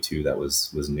side of me too that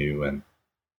was new, and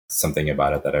something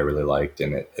about it that I really liked,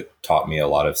 and it taught me a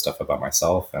lot of stuff about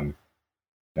myself. And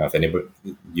if anybody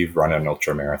you've run an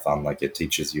ultra marathon, like it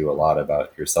teaches you a lot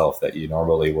about yourself that you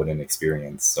normally wouldn't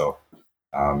experience. So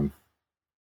um,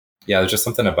 yeah, there's just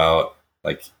something about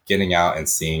like getting out and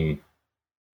seeing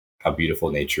how beautiful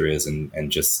nature is,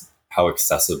 and just how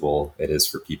accessible it is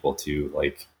for people to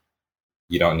like.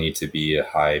 You don't need to be a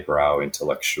highbrow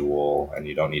intellectual, and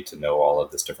you don't need to know all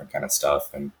of this different kind of stuff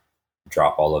and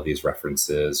drop all of these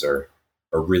references, or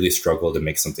really struggle to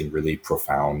make something really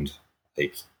profound.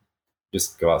 Like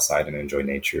just go outside and enjoy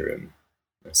nature. And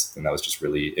something that was just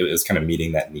really, it was kind of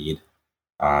meeting that need.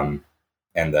 um,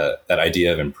 and that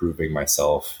idea of improving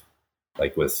myself,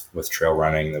 like with trail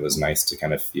running, it was nice to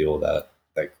kind of feel that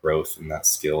growth and that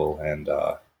skill. And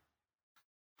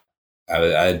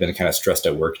I had been kind of stressed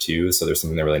at work too, so there's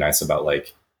something really nice about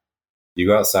like you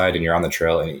go outside and you're on the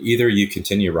trail, and either you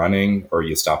continue running or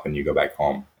you stop and you go back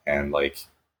home. And like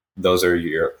those are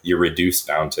you're reduced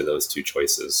down to those two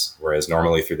choices, whereas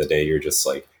normally through the day you're just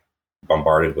like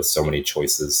bombarded with so many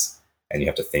choices, and you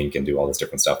have to think and do all this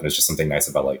different stuff. And it's just something nice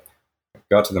about like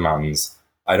go out to the mountains.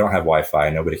 I don't have Wi-Fi,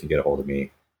 nobody can get a hold of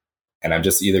me, and I'm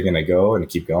just either going to go and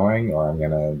keep going, or I'm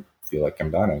going to feel like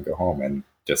I'm done and go home and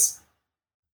just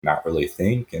not really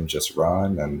think and just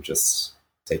run and just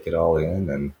take it all in,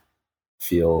 and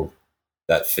feel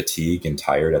that fatigue and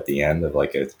tired at the end of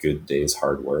like a good day's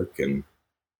hard work, and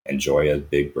enjoy a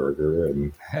big burger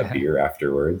and a beer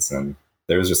afterwards. And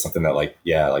there was just something that like,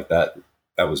 yeah, like that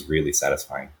was really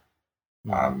satisfying.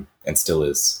 Mhm. And still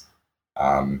is.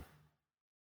 Um,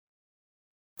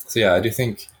 So yeah, I do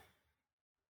think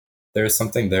there's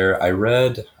something there. I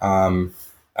read, I don't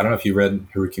know if you read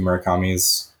Haruki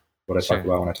Murakami's What I Talk Sure.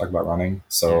 About When I Talk About Running. Yeah,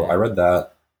 So I yeah. read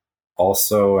that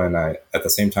also, and I at the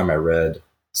same time I read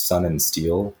Sun and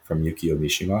Steel from Yukio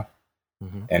Mishima,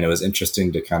 Hmm. and it was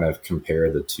interesting to kind of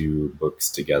compare the two books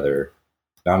together,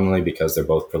 not only because they're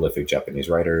both prolific Japanese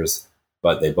writers,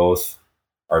 but they both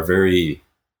are very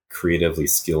creatively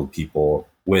skilled people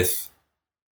with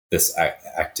this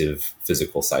active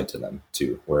physical side to them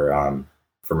too. Where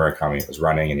for Murakami, it was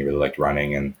running, and he really liked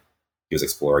running, and he was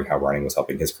exploring how running was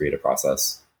helping his creative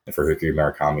process. And for Haruki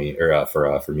Murakami, or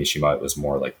for Mishima, it was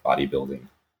more like bodybuilding,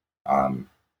 um,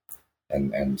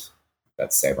 and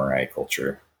that samurai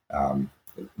culture. Um,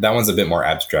 that one's a bit more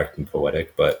abstract and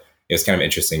poetic, but it was kind of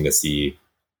interesting to see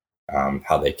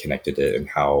how they connected it and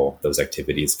how those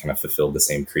activities kind of fulfilled the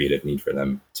same creative need for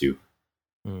them too,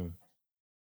 Mm.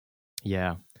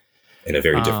 Yeah. in a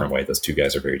very different Um, way. Those two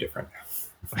guys are very different.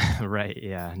 right.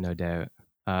 Yeah, no doubt.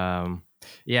 Um,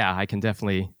 yeah, I can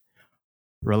definitely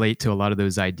relate to a lot of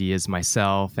those ideas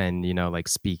myself. And, like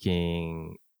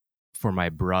speaking for my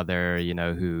brother,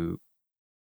 who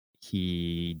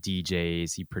he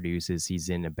DJs, he produces, he's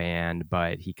in a band,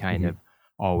 but he kind Mm-hmm. of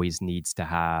always needs to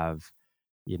have,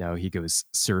 he goes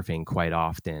surfing quite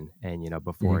often. And,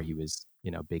 before Mm-hmm. he was,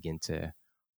 big into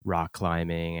rock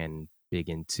climbing and big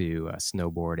into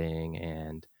snowboarding.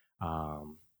 And,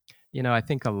 um, I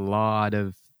think a lot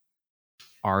of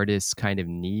artists kind of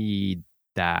need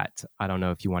that. I don't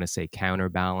know if you want to say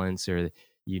counterbalance, or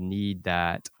you need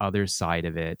that other side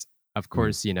of it. Of Mm-hmm.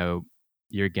 course,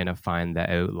 you're going to find the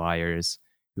outliers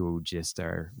who just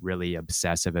are really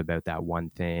obsessive about that one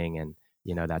thing, and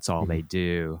that's all Mm-hmm. they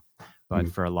do. But Mm-hmm.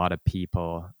 for a lot of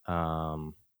people,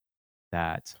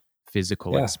 that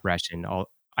physical Yeah, expression,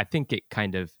 I think it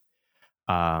kind of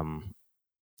um,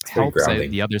 it's very helps out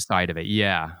grounding. the other side of it.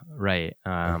 Yeah, right.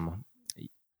 Yeah.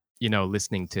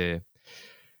 Listening to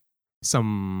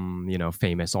some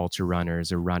famous ultra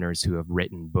runners or runners who have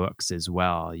written books as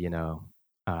well.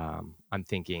 I'm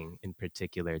thinking in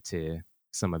particular to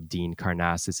some of Dean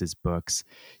Karnassus's books.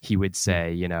 He would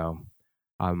Mm-hmm. say,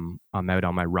 I'm out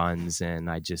on my runs and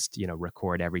I just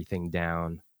record everything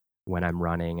down when I'm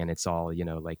running, and it's all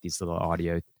like these little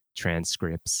audio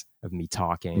transcripts of me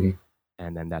talking, Mm-hmm.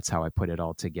 and then that's how I put it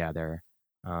all together.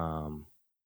 um,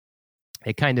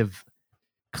 it kind of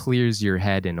clears your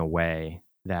head in a way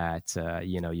that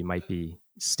you might be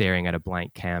staring at a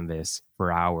blank canvas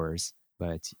for hours,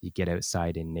 but you get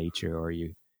outside in nature, or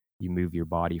you move your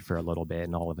body for a little bit,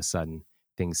 and all of a sudden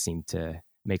things seem to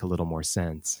make a little more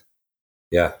sense.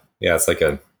 Yeah, yeah, it's like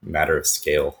a matter of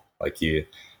scale. Like you,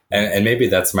 Mm. and maybe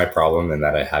that's my problem, and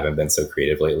that I haven't been so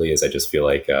creative lately. Is I just feel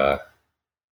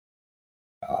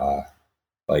uh,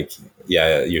 like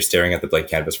yeah, you're staring at the blank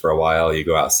canvas for a while. You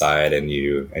go outside and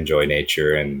you enjoy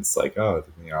nature, and it's like, oh,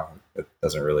 it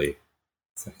doesn't really,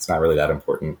 it's not really that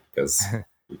important because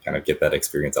you kind of get that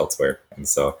experience elsewhere. And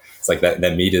so it's like that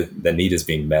need is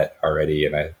being met already,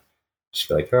 and I just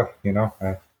feel like, oh, I don't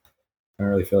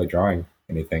really feel like drawing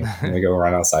anything. I'm gonna go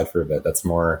run outside for a bit. That's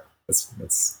more. That's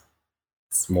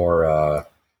it's more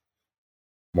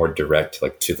direct,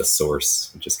 like to the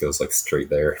source. It just goes like straight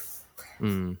there,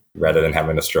 Mm. rather than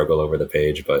having to struggle over the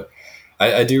page. But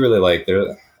I do really like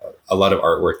there a lot of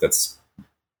artwork that's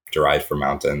derived from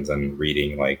mountains, and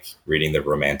reading the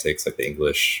romantics, like the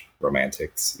English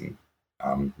romantics,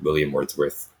 and William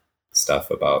Wordsworth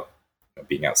stuff about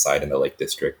being outside in the Lake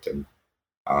District. And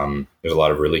there's a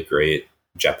lot of really great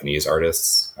Japanese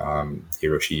artists.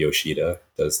 Hiroshi Yoshida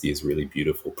does these really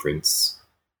beautiful prints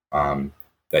um,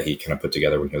 that he kind of put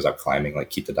together when he was out climbing, like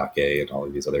Kitadake and all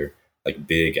of these other like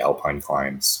big alpine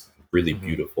climbs. Really Hmm.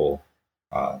 beautiful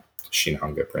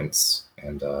Shinhanga prints.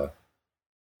 And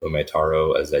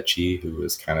Umetaro Azechi, who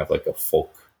was kind of like a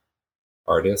folk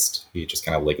artist. He just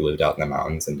kind of like lived out in the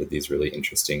mountains and did these really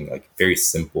interesting, like very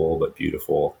simple but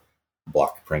beautiful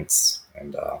block prints.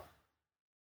 And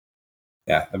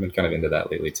yeah, I've been kind of into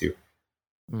that lately too.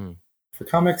 Mm. For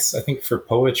comics, I think for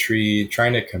poetry,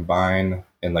 trying to combine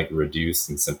and like reduce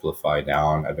and simplify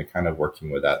down, I've been kind of working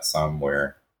with that some,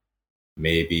 where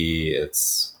maybe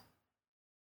it's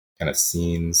kind of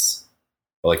scenes,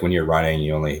 but like when you're running,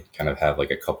 you only kind of have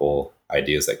like a couple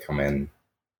ideas that come in.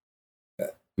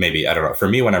 Maybe, I don't know. For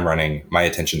me, when I'm running, my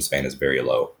attention span is very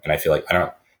low. And I feel like I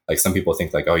don't, like some people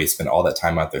think like, oh, you spend all that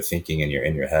time out there thinking and you're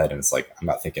in your head. And it's like, I'm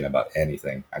not thinking about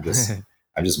anything. I'm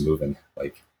just moving.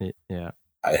 Like Yeah.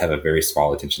 I have a very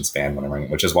small attention span when I'm running,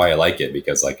 which is why I like it,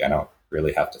 because like I don't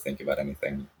really have to think about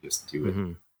anything, just do it.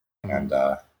 Hmm. Hmm. And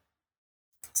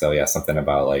so yeah, something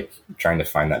about like trying to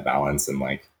find that balance and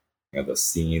like the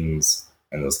scenes.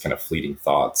 and those kind of fleeting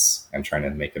thoughts, and trying to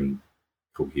make them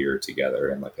cohere together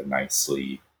in like a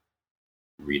nicely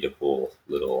readable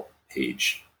little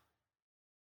page.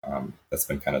 That's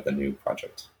been kind of the new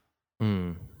project.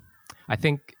 Mm. I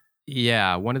think,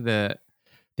 yeah, one of the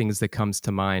things that comes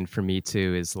to mind for me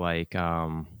too is like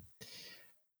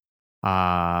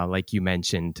you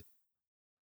mentioned,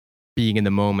 being in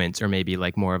the moment, or maybe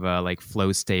like more of a like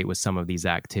flow state with some of these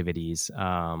activities.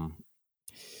 I'm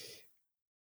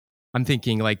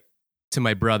thinking like to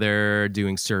my brother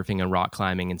doing surfing and rock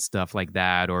climbing and stuff like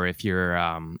that, or if you're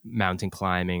mountain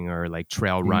climbing or like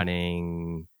trail Mhm.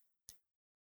 running.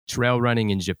 Trail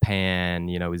running in Japan,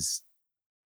 you know, is,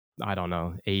 I don't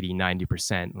know,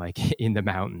 80-90% like in the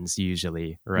mountains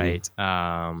usually, Mhm.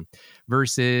 right?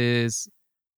 Versus,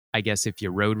 I guess, if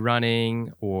you're road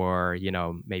running, or, you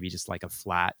know, maybe just like a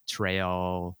flat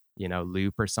trail, you know,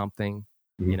 loop or something,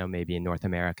 you Mhm. know, maybe in North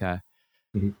America,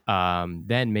 Mhm.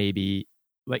 then maybe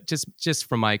like just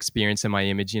from my experience and my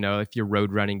image, you know, if you're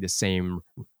road running the same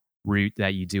route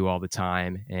that you do all the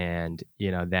time, and,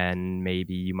 you know, then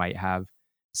maybe you might have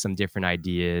some different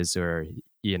ideas, or,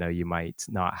 you know, you might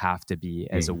not have to be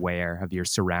as Mhm. aware of your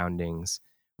surroundings,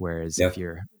 whereas Yeah, if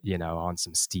you're, you know, on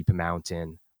some steep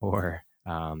mountain, or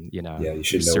you know, yeah, you you're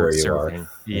should know where you are. surfing,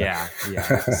 Yeah.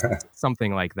 yeah,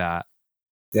 something like that.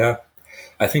 Yeah,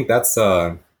 I think that's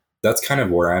kind of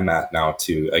where I'm at now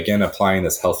too. Again, applying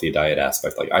this healthy diet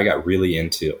aspect. Like I got really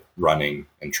into running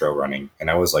and trail running, and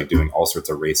I was like doing all sorts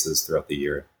of races throughout the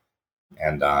year.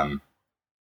 And I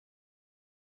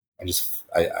just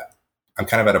I'm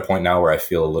kind of at a point now where I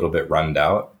feel a little bit run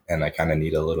out, and I kind of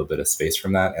need a little bit of space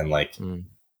from that. And like Mm.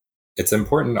 it's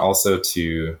important also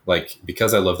to like,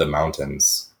 because I love the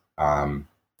mountains.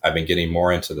 I've been getting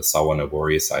more into the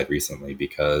Sawanobori side recently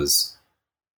because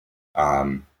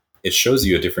um, it shows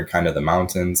you a different kind of the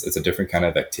mountains. It's a different kind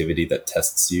of activity that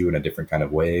tests you in a different kind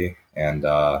of way. And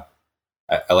I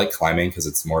like climbing because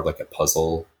it's more of like a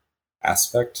puzzle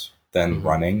aspect than Hmm.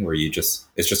 running, where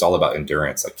it's just all about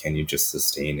endurance. Like, can you just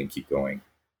sustain and keep going?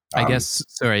 I Um, guess,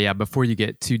 sorry, yeah, before you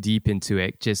get too deep into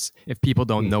it, just if people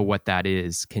don't hmm, know what that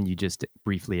is, can you just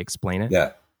briefly explain it?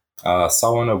 yeah.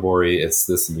 Sawanobori is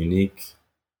this unique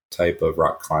type of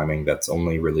rock climbing that's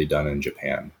only really done in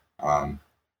Japan. I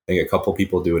think a couple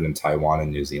people do it in Taiwan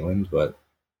and New Zealand, but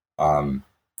um,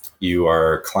 you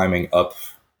are climbing up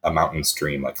a mountain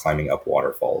stream, like climbing up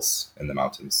waterfalls in the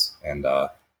mountains. And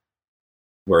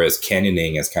whereas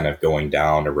canyoning is kind of going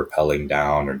down or rappelling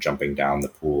down or jumping down the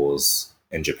pools,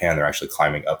 in Japan, they're actually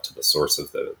climbing up to the source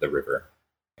of the river.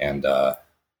 And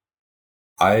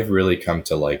I've really come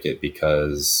to like it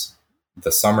because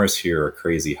the summers here are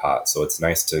crazy hot. So it's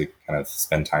nice to kind of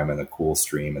spend time in the cool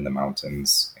stream in the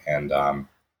mountains. And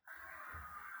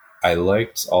I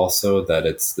liked also that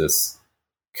it's this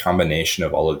combination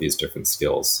of all of these different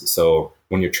skills. So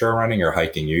when you're trail running or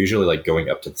hiking, you're usually like going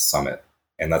up to the summit,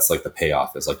 and that's like the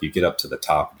payoff is like you get up to the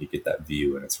top, you get that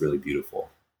view, and it's really beautiful.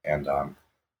 And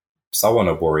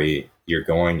Sawanobori, you're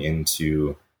going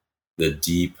into the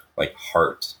deep like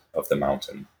heart of the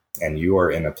mountain, and you are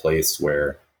in a place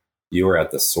where you are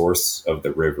at the source of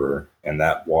the river, and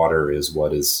that water is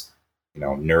what is, you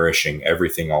know, nourishing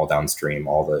everything all downstream,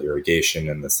 all the irrigation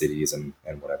in the cities and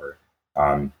whatever.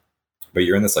 Um, but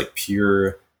you're in this like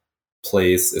pure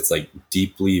place. It's like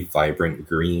deeply vibrant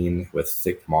green with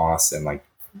thick moss and like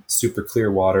super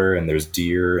clear water, and there's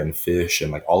deer and fish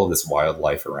and like all of this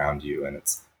wildlife around you, and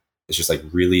it's just like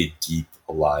really deep,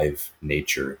 alive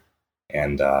nature.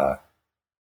 And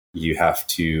you have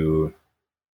to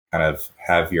kind of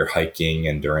have your hiking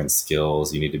endurance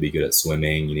skills. You need to be good at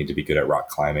swimming. You need to be good at rock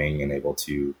climbing and able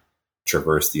to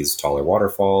traverse these taller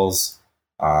waterfalls.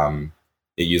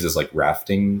 It uses like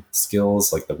rafting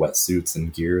skills, like the wetsuits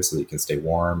and gear, so that you can stay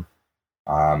warm.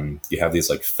 You have these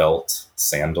like felt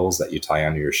sandals that you tie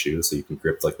onto your shoes so you can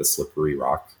grip like the slippery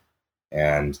rock.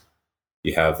 And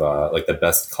you have like the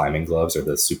best climbing gloves are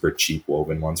the super cheap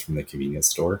woven ones from the convenience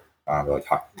store. They're like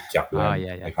Oh, hyakuen,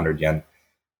 yeah, yeah. like 100 yen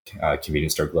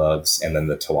convenience store gloves, and then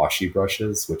the tawashi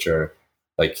brushes, which are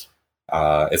like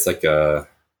it's like a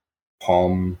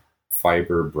palm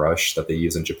fiber brush that they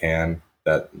use in Japan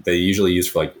that they usually use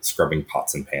for like scrubbing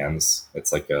pots and pans.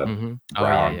 It's like a Hmm. Oh, yeah,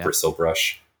 brown yeah. bristle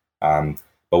brush.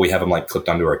 But we have them like clipped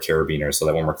onto our carabiners so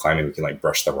that when we're climbing, we can like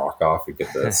brush the rock off and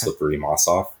get the slippery moss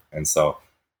off. And so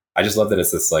I just love that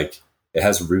it's this like, it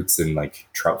has roots in like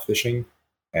trout fishing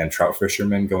and trout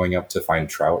fishermen going up to find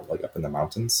trout like up in the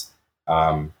mountains.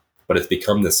 Um, but it's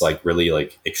become this like really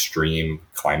like extreme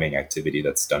climbing activity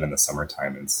that's done in the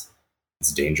summertime. And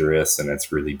it's dangerous and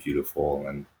it's really beautiful.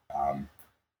 And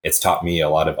it's taught me a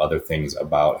lot of other things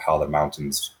about how the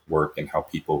mountains work and how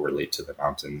people relate to the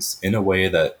mountains in a way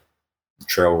that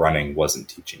trail running wasn't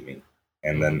teaching me.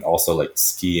 And then also like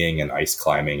skiing and ice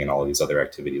climbing and all of these other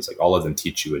activities, like all of them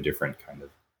teach you a different kind of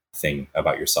thing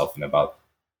about yourself and about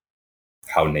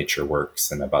how nature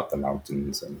works and about the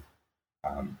mountains. And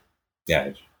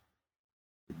yeah,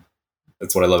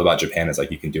 that's what I love about Japan is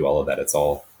like you can do all of that. It's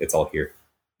all here.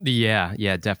 Yeah,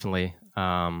 yeah, definitely.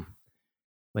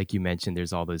 Like you mentioned,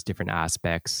 there's all those different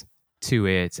aspects to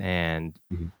it, and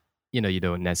Mm-hmm. you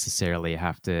don't necessarily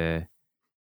have to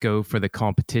go for the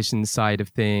competition side of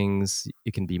things.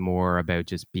 It can be more about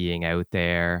just being out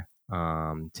there,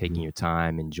 taking your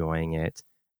time, enjoying it,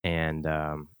 and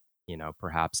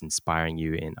perhaps inspiring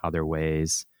you in other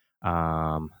ways.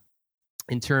 Um,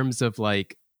 in terms of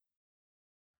like,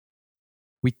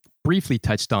 we briefly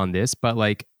touched on this, but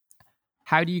like,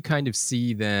 how do you kind of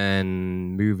see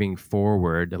then moving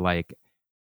forward, like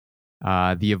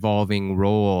the evolving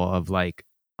role of like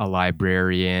a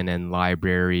librarian and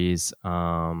libraries,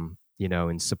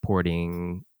 in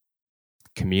supporting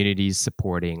communities,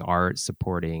 supporting art,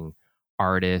 supporting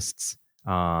artists,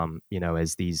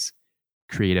 as these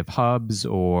creative hubs,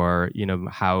 or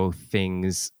how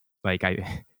things like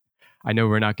I know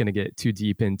we're not going to get too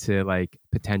deep into like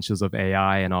potentials of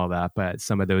AI and all that, but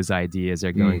some of those ideas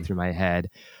are going Mm. through my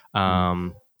head.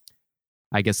 Mm.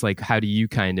 I guess like how do you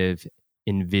kind of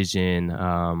envision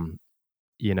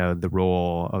the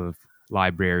role of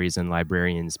libraries and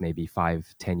librarians maybe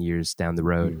 5-10 years down the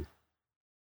road? Mm.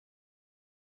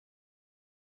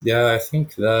 Yeah, I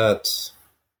think that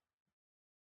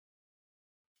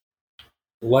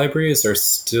libraries are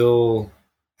still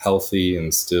healthy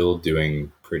and still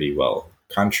doing pretty well,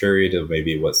 contrary to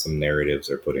maybe what some narratives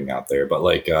are putting out there. But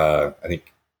like, I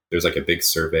think there's like a big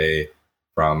survey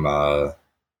from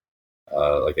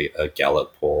like a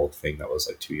Gallup poll thing that was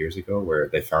like 2 years ago, where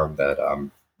they found that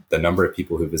the number of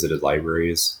people who visited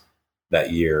libraries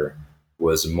that year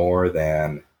was more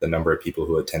than the number of people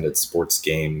who attended sports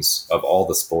games of all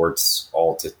the sports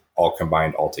all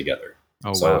combined all together.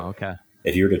 Oh So wow, okay.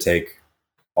 if you were to take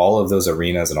all of those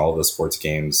arenas and all of those sports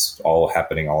games all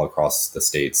happening all across the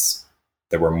states,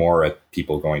 there were more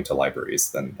people going to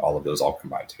libraries than all of those all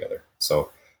combined together.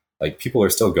 So like people are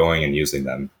still going and using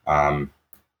them.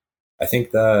 I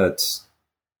think that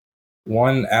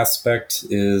one aspect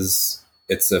is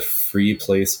it's a free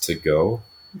place to go.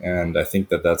 And I think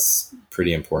that that's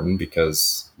pretty important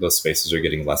because those spaces are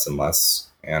getting less and less.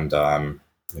 And,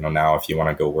 now if you want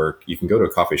to go work, you can go to a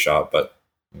coffee shop, but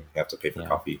you have to pay for Yeah.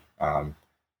 coffee.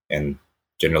 And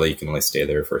generally, you can only stay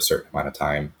there for a certain amount of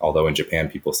time. Although in Japan,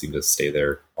 people seem to stay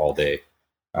there all day.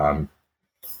 Um,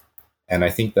 and I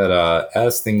think that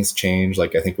as things change,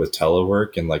 like I think with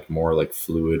telework and like more like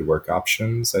fluid work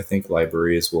options, I think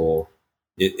libraries will,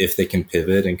 if they can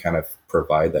pivot and kind of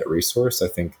provide that resource, I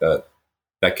think that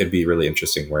that could be really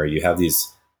interesting. Where you have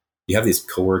these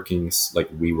co-working like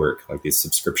WeWork, like these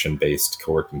subscription-based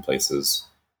co-working places,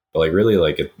 but like really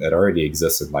like it already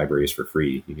exists in libraries for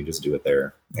free. You can just do it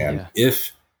there, and Yeah.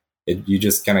 if you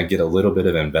just kind of get a little bit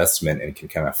of investment and can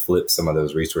kind of flip some of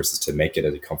those resources to make it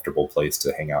a comfortable place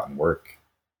to hang out and work,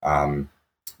 um,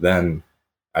 then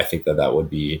I think that that would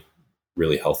be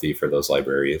really healthy for those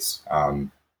libraries.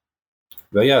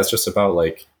 But yeah, it's just about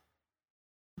like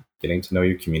getting to know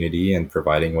your community and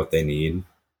providing what they need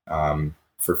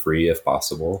for free if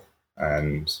possible.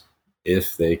 And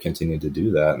if they continue to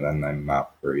do that, then I'm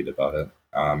not worried about it.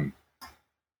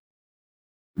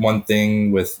 One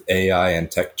thing with AI and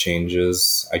tech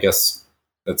changes, I guess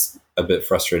that's a bit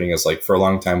frustrating, is like for a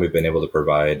long time we've been able to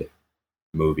provide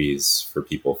movies for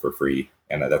people for free.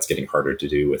 And that's getting harder to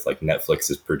do with like Netflix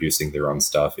is producing their own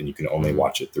stuff and you can only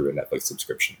watch it through a Netflix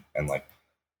subscription. And like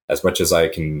as much as I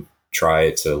can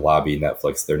try to lobby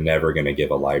Netflix, they're never going to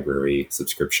give a library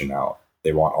subscription out.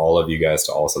 They want all of you guys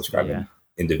to all subscribe Yeah.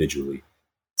 individually.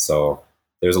 So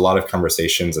there's a lot of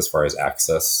conversations as far as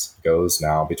access goes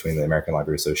now between the American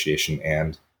Library Association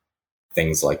and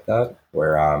things like that,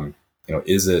 where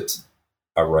is it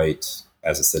a right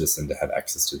as a citizen to have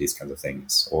access to these kinds of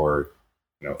things, or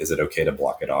is it okay to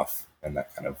block it off in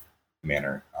that kind of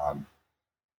manner?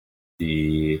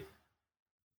 The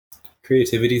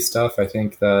creativity stuff, I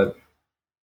think that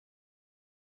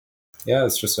yeah,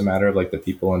 it's just a matter of like the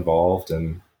people involved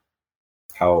and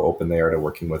how open they are to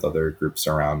working with other groups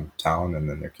around town and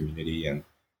then their community, and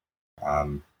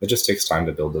it just takes time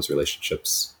to build those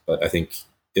relationships. But I think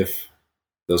if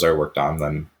those are worked on,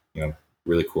 then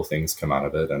really cool things come out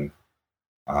of it. And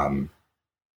I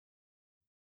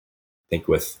think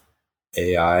with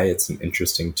AI, it's an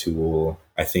interesting tool.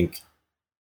 I think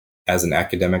as an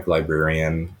academic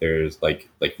librarian, there's like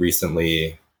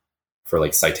recently for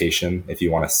like citation, if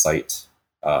you want to cite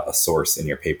a source in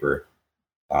your paper,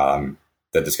 the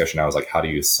discussion now is like, how do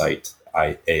you cite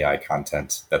AI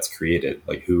content that's created?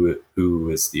 Like who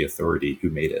is the authority? Who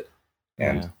made it?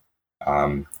 And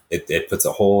it puts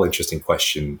a whole interesting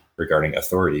question regarding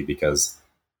authority because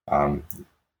um,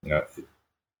 you know,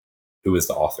 who is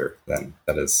the author then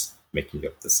that is making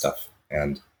up this stuff?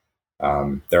 And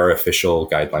there are official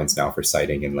guidelines now for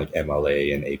citing in like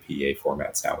MLA and APA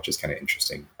formats now, which is kind of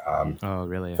interesting. Oh,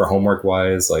 really? For homework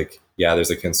wise, like, yeah,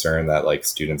 there's a concern that like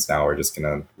students now are just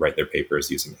going to write their papers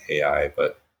using AI,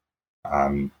 but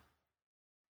I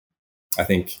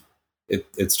think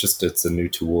it's a new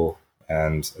tool,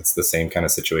 and it's the same kind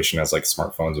of situation as like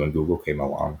smartphones when Google came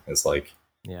along. It's like,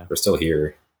 Yeah. we're still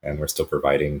here and we're still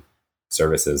providing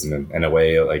services, and in a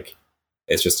way, like,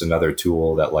 it's just another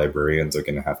tool that librarians are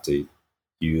going to have to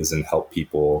use and help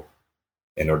people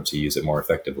in order to use it more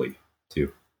effectively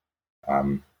too.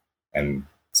 And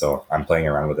so I'm playing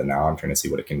around with it now. I'm trying to see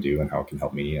what it can do and how it can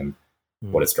help me and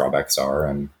what its drawbacks are.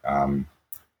 And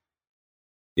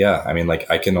yeah, I mean, like,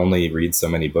 I can only read so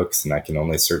many books and I can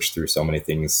only search through so many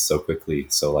things so quickly.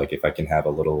 So like, if I can have a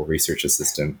little research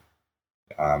assistant,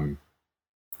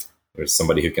 there's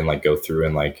somebody who can like go through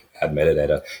and like add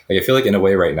metadata. Like, I feel like in a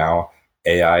way right now,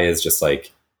 AI is just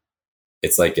like,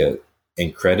 it's like a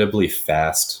incredibly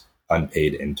fast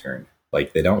unpaid intern.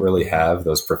 Like, they don't really have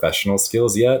those professional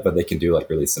skills yet, but they can do like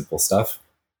really simple stuff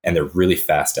and they're really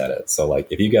fast at it. So like,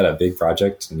 if you got a big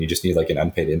project and you just need like an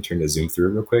unpaid intern to zoom through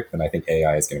it real quick, then I think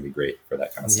AI is going to be great for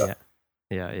that kind of stuff.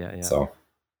 Yeah. So,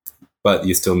 but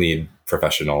you still need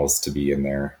professionals to be in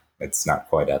there. It's not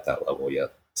quite at that level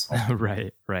yet. So.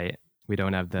 Right. We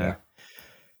don't have the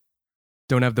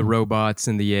robots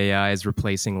and the AIs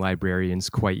replacing librarians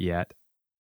quite yet.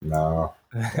 No,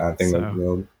 I think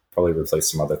we'll probably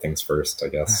replace some other things first, I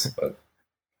guess. But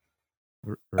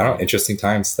right. I don't know, interesting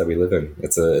times that we live in.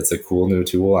 It's a cool new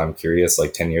tool. I'm curious,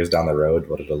 like 10 years down the road,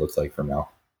 what it'll look like from now.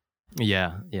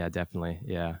 Yeah, definitely.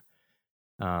 Yeah.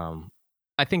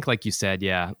 I think, like you said,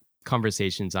 yeah,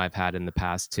 conversations I've had in the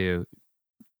past too.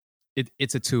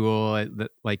 It's a tool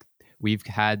that, like, we've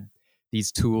had these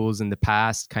tools in the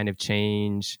past kind of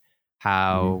change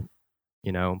how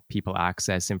people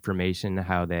access information,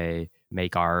 how they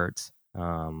make art,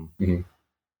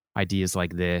 ideas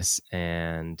like this.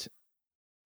 And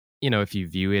if you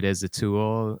view it as a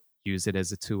tool, use it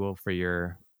as a tool for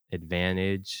your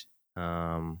advantage.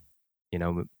 Like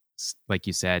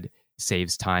you said,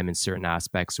 saves time in certain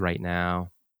aspects right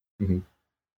now.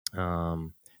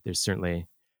 There's certainly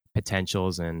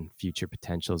potentials and future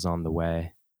potentials on the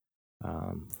way.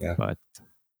 But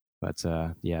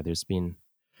there's been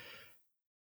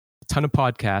a ton of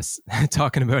podcasts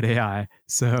talking about AI.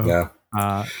 So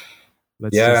and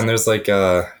there's like,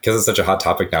 because it's such a hot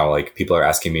topic now, like, people are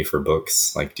asking me for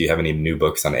books. Like, do you have any new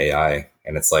books on AI?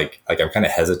 And it's like I'm kind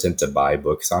of hesitant to buy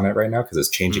books on it right now because it's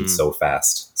changing so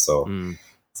fast. So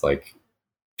it's like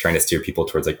trying to steer people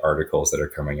towards like articles that are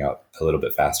coming out a little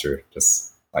bit faster. Just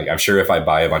like, I'm sure if I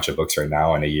buy a bunch of books right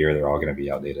now, in a year, they're all going to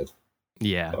be outdated.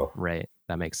 Yeah, so, right.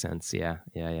 That makes sense. Yeah.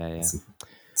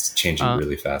 It's changing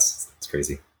really fast. It's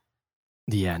crazy.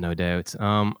 Yeah, no doubt.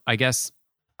 I guess,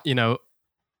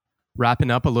 wrapping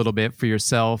up a little bit for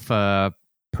yourself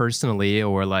personally,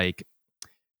 or like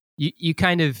you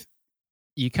kind of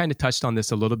touched on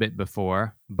this a little bit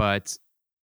before, but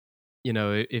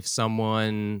if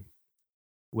someone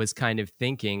was kind of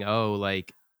thinking, oh,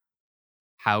 like,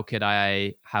 how could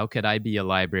I be a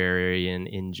librarian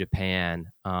in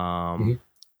Japan?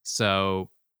 So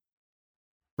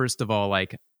first of all,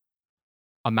 like,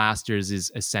 a master's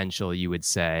is essential, you would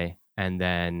say, and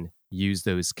then use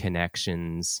those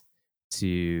connections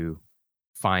to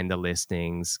find the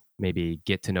listings, maybe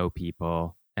get to know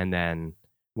people. And then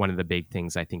one of the big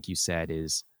things I think you said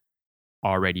is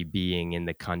already being in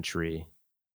the country.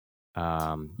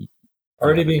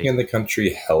 Already being in the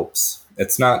country helps.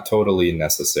 It's not totally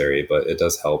necessary, but it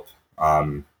does help.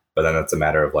 But then it's a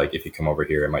matter of like, if you come over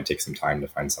here, it might take some time to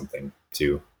find something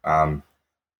too.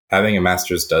 Having a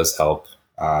master's does help,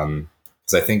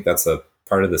 because I think that's a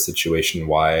part of the situation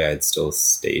why I'd still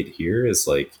stayed here is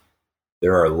like,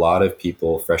 there are a lot of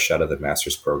people fresh out of the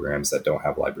master's programs that don't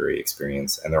have library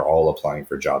experience, and they're all applying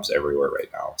for jobs everywhere right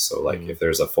now. So like, if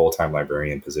there's a full-time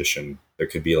librarian position, there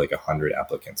could be like 100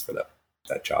 applicants for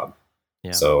that job.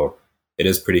 Yeah. So it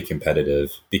is pretty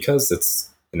competitive because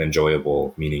it's an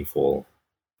enjoyable, meaningful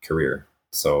career.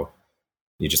 So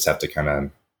you just have to kind of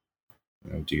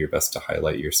do your best to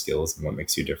highlight your skills and what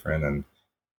makes you different. And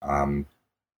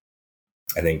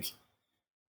I think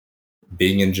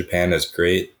being in Japan is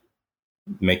great.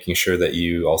 making sure that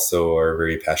you also are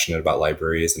very passionate about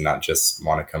libraries and not just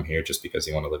want to come here just because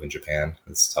you want to live in Japan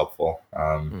is helpful.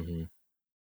 Mm-hmm.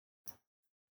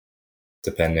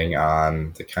 Depending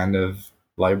on the kind of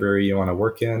library you want to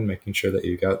work in, making sure that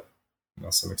you got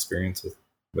some experience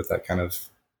with that kind of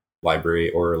library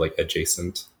or like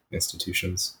adjacent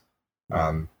institutions.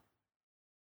 Right.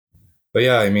 But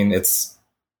yeah, I mean it's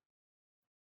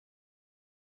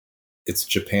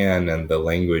Japan and the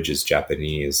language is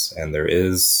Japanese and there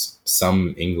is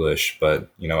some English, but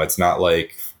it's not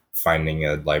like finding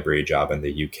a library job in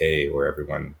the UK where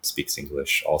everyone speaks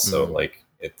English. Also, Mm-hmm. like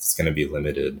it's going to be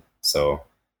limited. So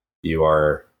you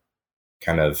are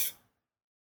kind of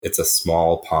it's a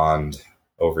small pond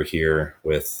over here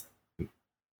with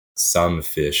some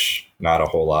fish, not a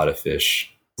whole lot of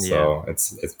fish. Yeah. So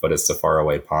it's a far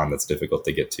away pond that's difficult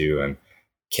to get to, and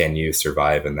can you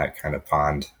survive in that kind of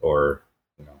pond? Or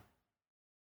yeah,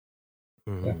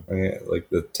 Mm-hmm. I mean, like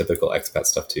the typical expat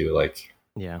stuff too. Like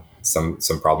Yeah. some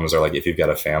problems are like if you've got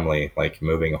a family, like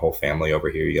moving a whole family over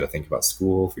here, you got to think about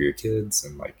school for your kids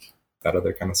and like that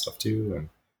other kind of stuff too. And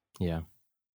Yeah.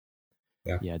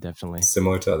 yeah, Yeah, definitely.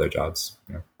 similar to other jobs.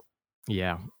 Yeah.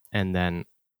 Yeah. And then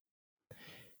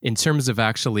in terms of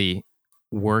actually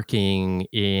working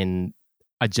in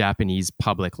a Japanese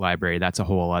public library, that's a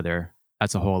whole other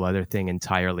thing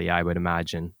entirely, I would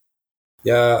imagine.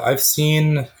 Yeah, I've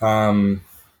seen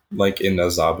like in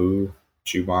Azabu,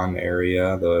 Juban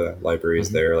area, the libraries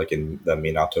Mm-hmm. there, like in the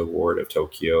Minato ward of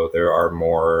Tokyo, there are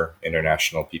more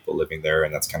international people living there,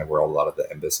 and that's kind of where a lot of the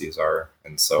embassies are.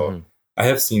 And so Mm-hmm. I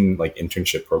have seen like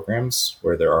internship programs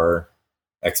where there are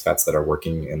expats that are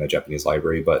working in a Japanese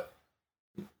library, but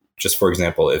just for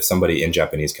example, if somebody in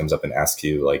Japanese comes up and asks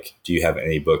you, like, do you have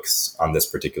any books on this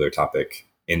particular topic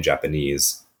in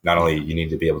Japanese? Not only Yeah. you need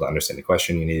to be able to understand the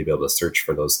question, you need to be able to search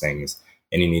for those things,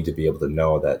 and you need to be able to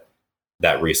know that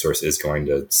that resource is going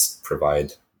to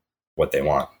provide what they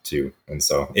want to. And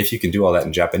so, if you can do all that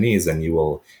in Japanese, then you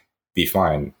will be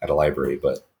fine at a library.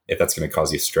 But if that's going to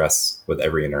cause you stress with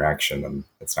every interaction, then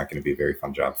it's not going to be a very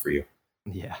fun job for you.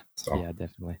 Yeah. So, Yeah,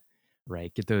 definitely.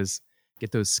 Right. Get those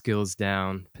skills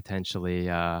down, potentially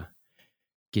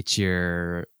get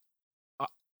your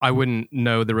I wouldn't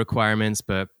know the requirements,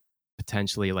 but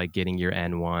potentially like getting your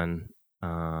N1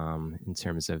 in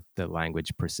terms of the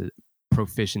language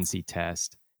proficiency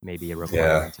test, maybe a yeah,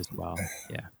 requirement as well.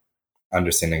 Yeah.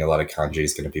 understanding a lot of kanji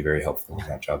is going to be very helpful in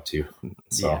that job too.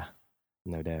 So, Yeah.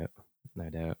 No doubt. No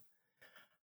doubt.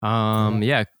 yeah.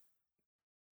 Yeah,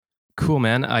 cool,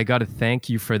 man. I got to thank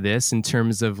you for this in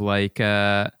terms of like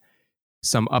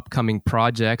some upcoming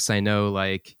projects. I know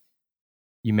like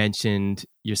you mentioned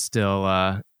you're still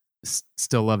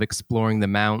love exploring the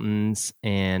mountains,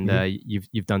 and Mm-hmm.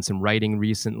 you've done some writing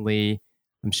recently.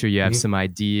 I'm sure you have Mm-hmm. some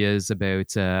ideas about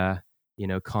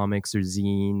comics or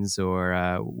zines,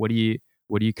 or what do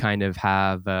you kind of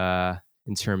have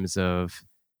in terms of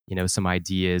some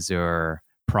ideas or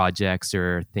projects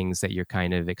or things that you're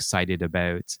kind of excited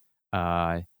about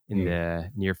in Mm.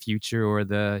 the near future or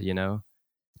the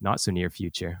not so near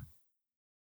future.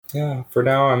 Yeah, for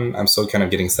now, I'm still kind of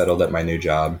getting settled at my new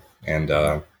job and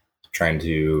trying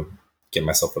to get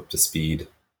myself up to speed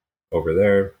over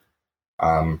there.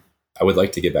 Um, I would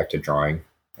like to get back to drawing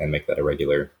and make that a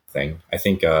regular thing. I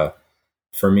think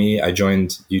for me, I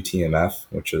joined UTMF,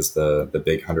 which is the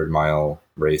big 100-mile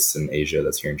race in Asia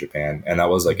that's here in Japan, and that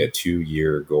was like Mhm. a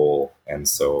 2-year goal. And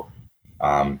so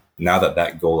now that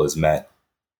that goal is met,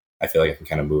 I feel like I can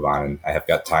kind of move on, and I have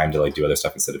got time to like do other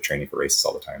stuff instead of training for races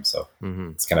all the time. So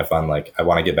Mhm. it's kind of fun. Like I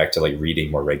want to get back to like reading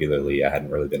more regularly. I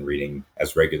hadn't really been reading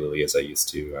as regularly as I used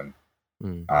to, and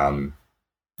Mm. um,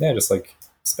 yeah, just like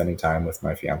spending time with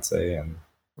my fiance and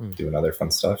Mm. doing other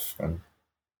fun stuff. And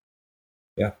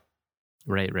yeah,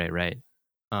 Right, right, right.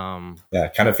 Um, yeah, I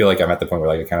kind of feel like I'm at the point where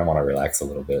like I kind of want to relax a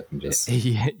little bit and just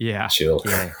yeah, yeah, chill.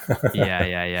 yeah,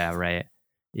 yeah, right.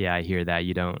 Yeah, I hear that.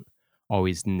 You don't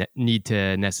always need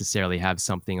to necessarily have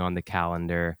something on the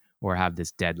calendar or have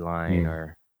this deadline Mm,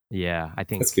 or yeah, I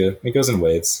that's think good. It goes in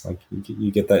waves. Like you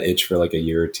get that itch for like a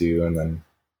year or two, and then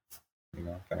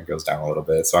kind of goes down a little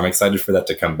bit. So I'm excited for that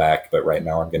to come back. But right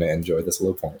now, I'm going to enjoy this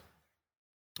low point.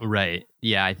 right.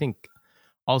 Yeah, I think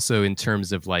also in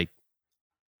terms of like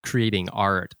creating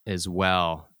art as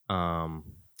well.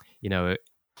 You know,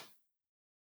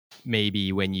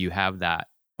 maybe when you have that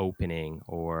opening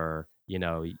or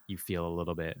you feel a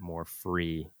little bit more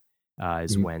free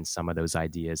is Mm, when some of those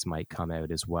ideas might come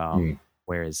out as well, mm,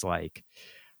 whereas like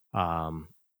um,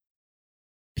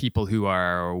 people who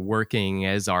are working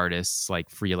as artists like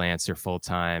freelance or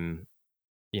full-time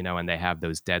and they have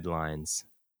those deadlines,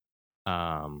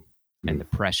 um, and the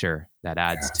pressure that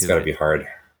adds Yeah, it's to got to it. be hard.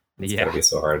 It's got to Yeah. be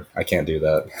so hard. I can't do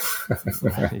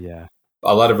that. Yeah.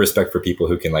 A lot of respect for people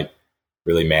who can like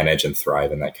really manage and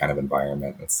thrive in that kind of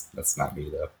environment. That's not me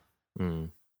though. Mm.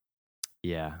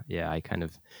 Yeah. Yeah. I kind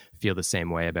of feel the same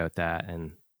way about that.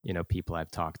 And, people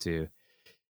I've talked to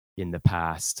in the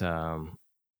past,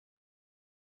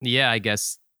 yeah, I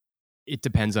guess it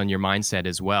depends on your mindset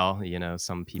as well.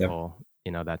 Some Yep. people,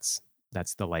 that's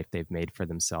the life they've made for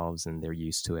themselves and they're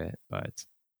used to it. But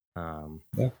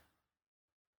Yeah.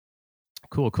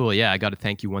 cool. Yeah, I got to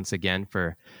thank you once again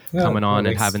for Yeah. coming Well, on and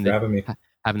thanks for having me.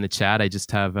 having the chat. I just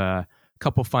have a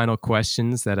couple final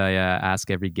questions that I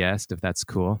ask every guest, if that's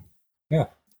cool. Yeah.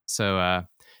 So,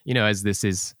 as this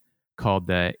is called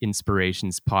the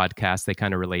Inspirations Podcast, they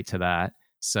kind of relate to that.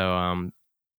 So,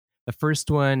 the first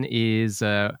one is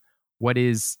what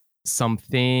is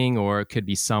something, or it could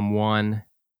be someone.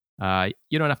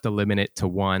 You don't have to limit it to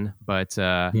one, but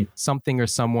Hmm. something or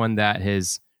someone that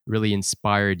has really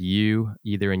inspired you,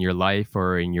 either in your life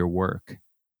or in your work.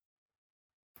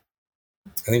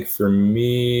 I think for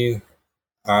me,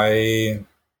 I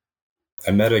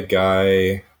I met a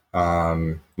guy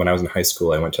when I was in high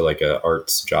school. I went to like a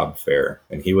arts job fair,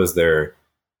 and he was there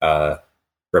uh,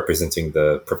 representing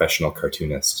the professional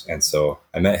cartoonist. And so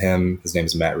I met him. His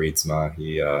name's Matt Reedsma.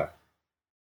 He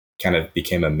kind of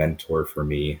became a mentor for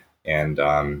me, and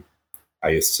I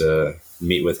used to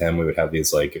meet with him. We would have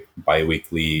these like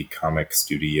biweekly comic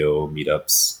studio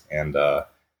meetups, and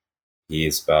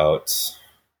he's about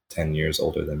 10 years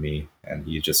older than me, and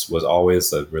he just was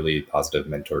always a really positive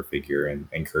mentor figure and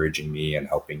encouraging me and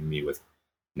helping me with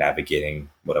navigating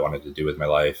what I wanted to do with my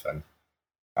life. And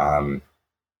um,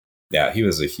 yeah, he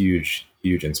was a huge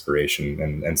inspiration,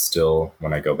 and still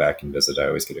when I go back and visit, I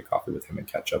always get a coffee with him and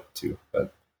catch up too.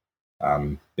 But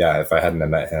yeah, if I hadn't have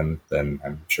met him, then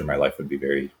I'm sure my life would be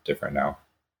very different now.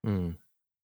 Mm.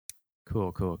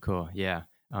 Cool. Yeah.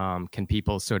 Can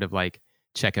people sort of like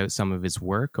check out some of his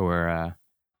work, or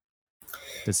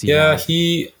does he Yeah, have?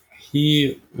 he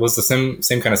was the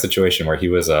same kind of situation where he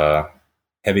was a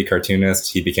heavy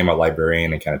cartoonist. He became a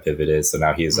librarian and kind of pivoted. So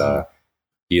now Mhm.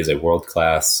 he is a world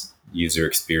class user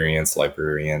experience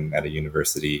librarian at a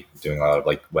university, doing a lot of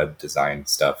like web design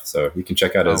stuff. So you can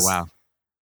check out Oh, wow.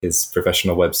 his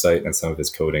professional website and some of his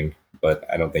coding. But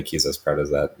I don't think he's as proud of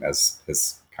that as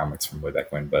his comics from way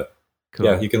back when. But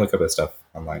yeah, Cool. you can look up his stuff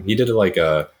online. He did like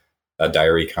a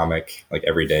diary comic. Like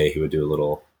every day, he would do a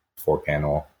little 4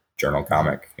 panel journal Mhm.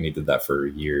 comic, and he did that for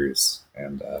years.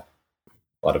 And a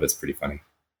lot of it's pretty funny.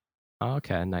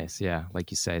 Okay, nice. Yeah,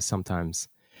 like you say, sometimes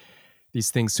these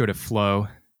things sort of flow,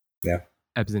 Yeah,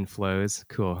 ebbs and flows.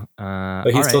 Cool. but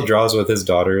he All still right. draws with his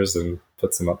daughters and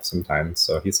puts them up sometimes,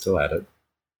 so he's still at it.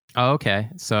 Oh, okay.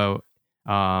 So,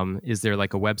 is there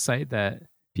like a website that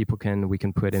we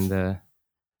can put in the?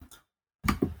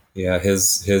 Yeah,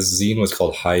 his zine was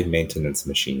called High Maintenance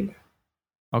Machine.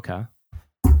 Okay.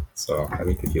 So I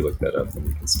think if you look that up, then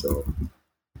you can still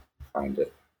find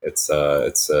it. It's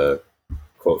a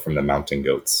quote from the Mountain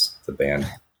Goats, the band.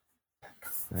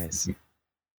 Nice.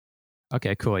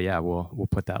 Okay, cool. Yeah, we'll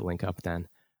put that link up then.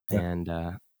 Yeah.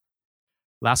 And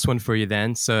last one for you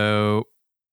then. So,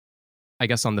 I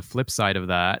guess on the flip side of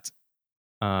that,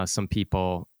 some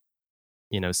people,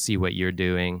 see what you're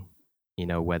doing,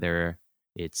 whether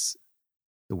it's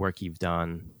the work you've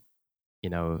done, you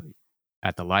know,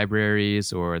 at the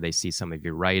libraries, or they see some of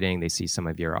your writing, they see some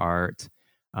of your art.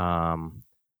 Um,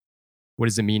 what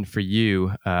does it mean for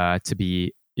you to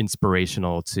be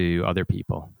inspirational to other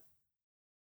people?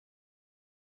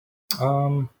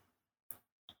 Um,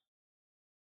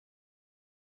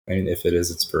 I mean, if it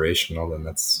is inspirational, then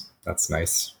that's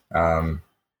nice.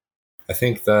 I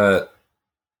think that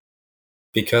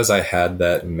because I had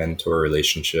that mentor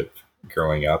relationship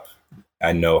growing up,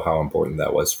 I know how important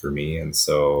that was for me. And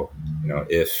so,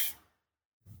 if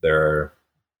there are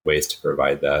ways to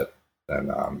provide that,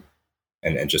 then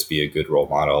and just be a good role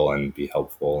model and be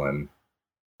helpful and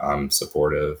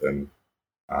supportive and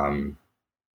um,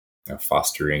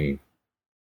 fostering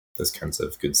those kinds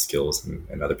of good skills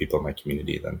and other people in my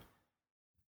community, then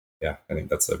yeah, I think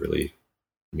that's a really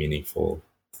meaningful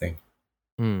thing.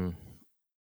 Mm.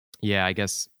 Yeah, I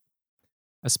guess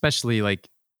especially like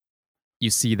you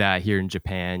see that here in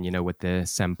Japan, with the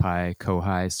senpai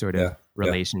kohai sort of Yeah, yeah,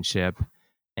 relationship,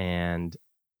 and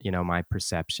my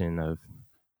perception of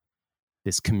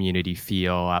this community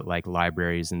feel at like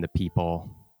libraries and the people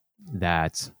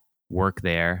that work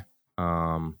there.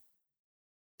 Um,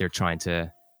 they're trying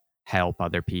to help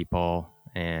other people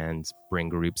and bring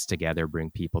groups together, bring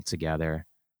people together.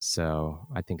 So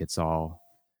I think it's all,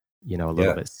 a little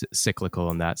yeah. bit cyclical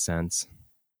in that sense.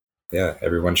 Yeah,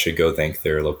 everyone should go thank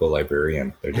their local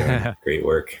librarian. They're doing great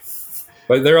work.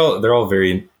 But they're all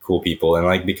very cool people, and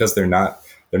like because they're not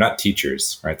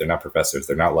teachers, right? They're not professors.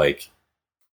 They're not like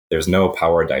there's no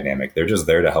power dynamic. They're just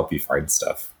there to help you find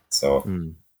stuff. So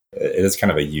Mm. it is kind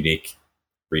of a unique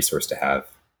resource to have.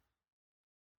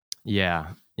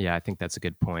 Yeah, yeah, I think that's a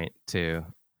good point too.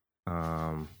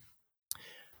 Um,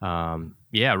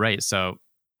 yeah, right. So,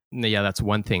 yeah, that's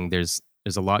one thing. There's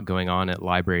a lot going on at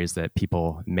libraries that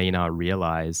people may not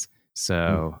realize. Mm.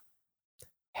 So,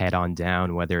 head on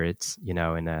down, whether it's in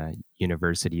a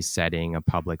university setting, a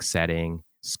public setting,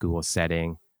 school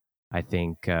setting. I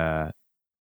think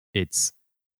it's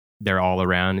they're all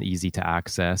around, easy to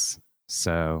access.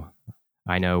 So,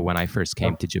 I know when I first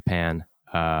came Oh, to Japan,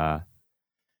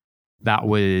 that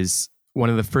was one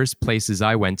of the first places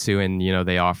I went to, and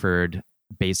they offered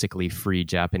basically free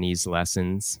Japanese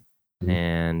lessons, mhm.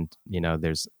 and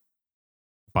there's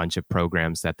a bunch of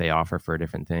programs that they offer for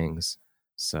different things.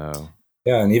 So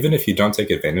Yeah, and even if you don't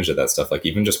take advantage of that stuff, like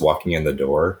even just walking in the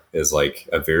door is like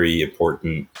a very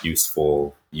important,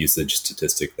 useful usage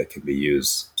statistic that can be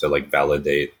used to like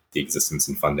validate the existence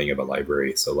and funding of a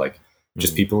library. So like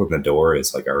just mm, people in the door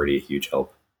is like already a huge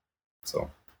help. So no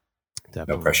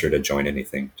definitely, pressure to join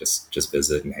anything. Just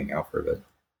visit and hang out for a bit.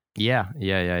 yeah.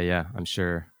 I'm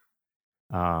sure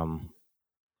um,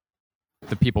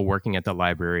 the people working at the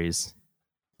libraries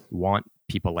want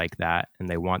people like that, and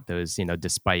they want those,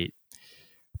 despite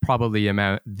probably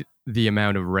the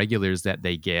amount of regulars that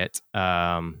they get.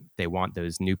 They want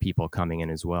those new people coming in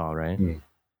as well, right? Mm.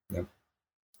 Yep.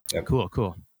 Yep.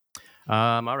 Cool.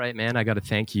 All right, man. I got to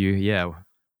thank you. Yeah,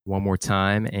 one more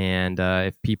time. And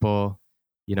if people,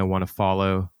 want to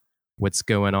follow what's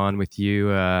going on with you,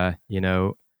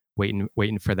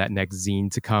 waiting for that next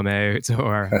zine to come out,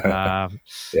 or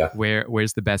Yeah.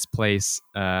 where's the best place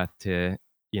to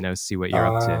see what you're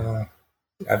up to? Uh,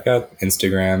 I've got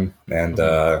Instagram, and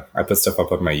Hmm. I put stuff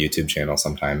up on my YouTube channel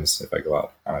sometimes if I go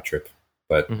out on a trip.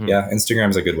 But Hmm. yeah, Instagram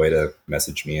is a good way to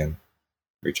message me and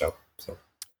reach out. So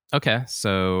Okay, it's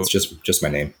so just my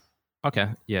name. okay,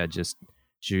 yeah, just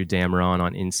Drew Damron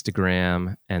on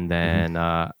Instagram, and Hmm. then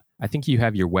I think you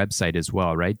have your website as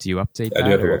well, right? Do you update I do that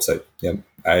have a or? website. Yep.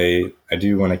 I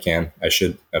do when I can. I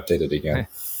should update it again.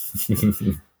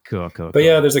 But Cool.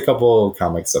 yeah, there's a couple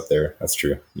comics up there. That's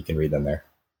true. You can read them there.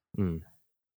 Mm.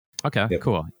 Okay, Yep.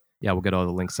 cool. Yeah, we'll get all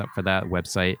the links up for that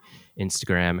website,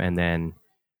 Instagram, and then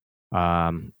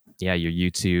yeah, your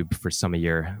YouTube for some of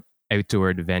your outdoor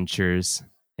adventures,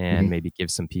 and Hmm. maybe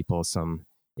give some people some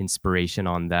inspiration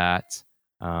on that.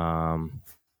 Um,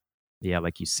 yeah,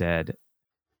 like you said,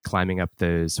 climbing up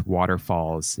those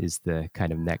waterfalls is the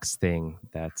kind of next thing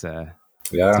that to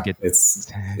Yeah, get.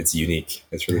 it's unique.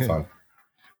 It's really fun.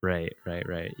 Right.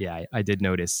 Yeah, I did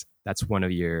notice that's one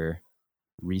of your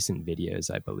recent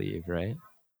videos, I believe, right?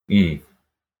 Mm,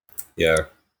 yeah,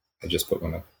 I just put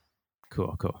one up.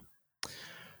 Cool.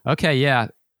 Okay, yeah.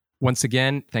 Once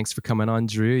again, thanks for coming on,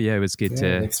 Drew. Yeah, it was good Yeah,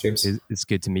 to thanks, James. it's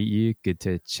good to meet you. Good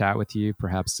to chat with you.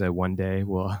 Perhaps one day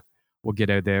we'll get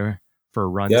out there for a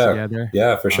run Yeah, together.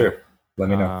 yeah, for Uh, sure. Let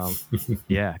me know. um,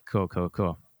 yeah, cool.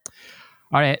 All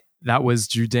right, that was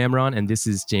Drew Damron, and this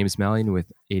is James Mallion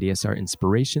with ADSR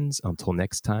Inspirations. Until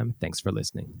next time, thanks for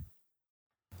listening.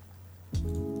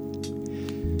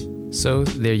 So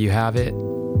there you have it.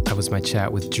 That was my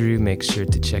chat with Drew. Make sure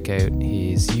to check out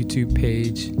his YouTube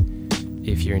page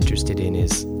if you're interested in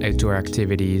his outdoor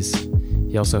activities.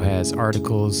 He also has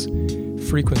articles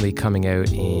frequently coming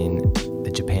out in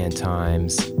the Japan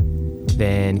Times.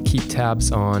 Then keep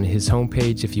tabs on his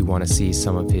homepage if you want to see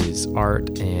some of his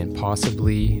art and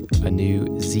possibly a new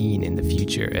zine in the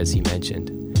future, as he mentioned.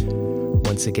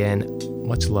 Once again,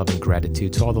 much love and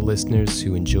gratitude to all the listeners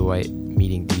who enjoy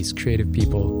meeting these creative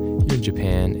people here in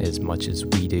Japan as much as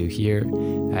we do here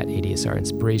at ADSR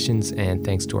Inspirations, and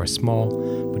thanks to our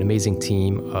small but amazing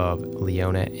team of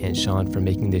Leona and Sean for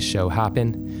making this show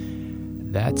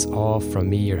happen. That's all from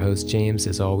me, your host James.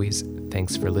 As always,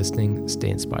 thanks for listening. Stay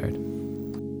inspired.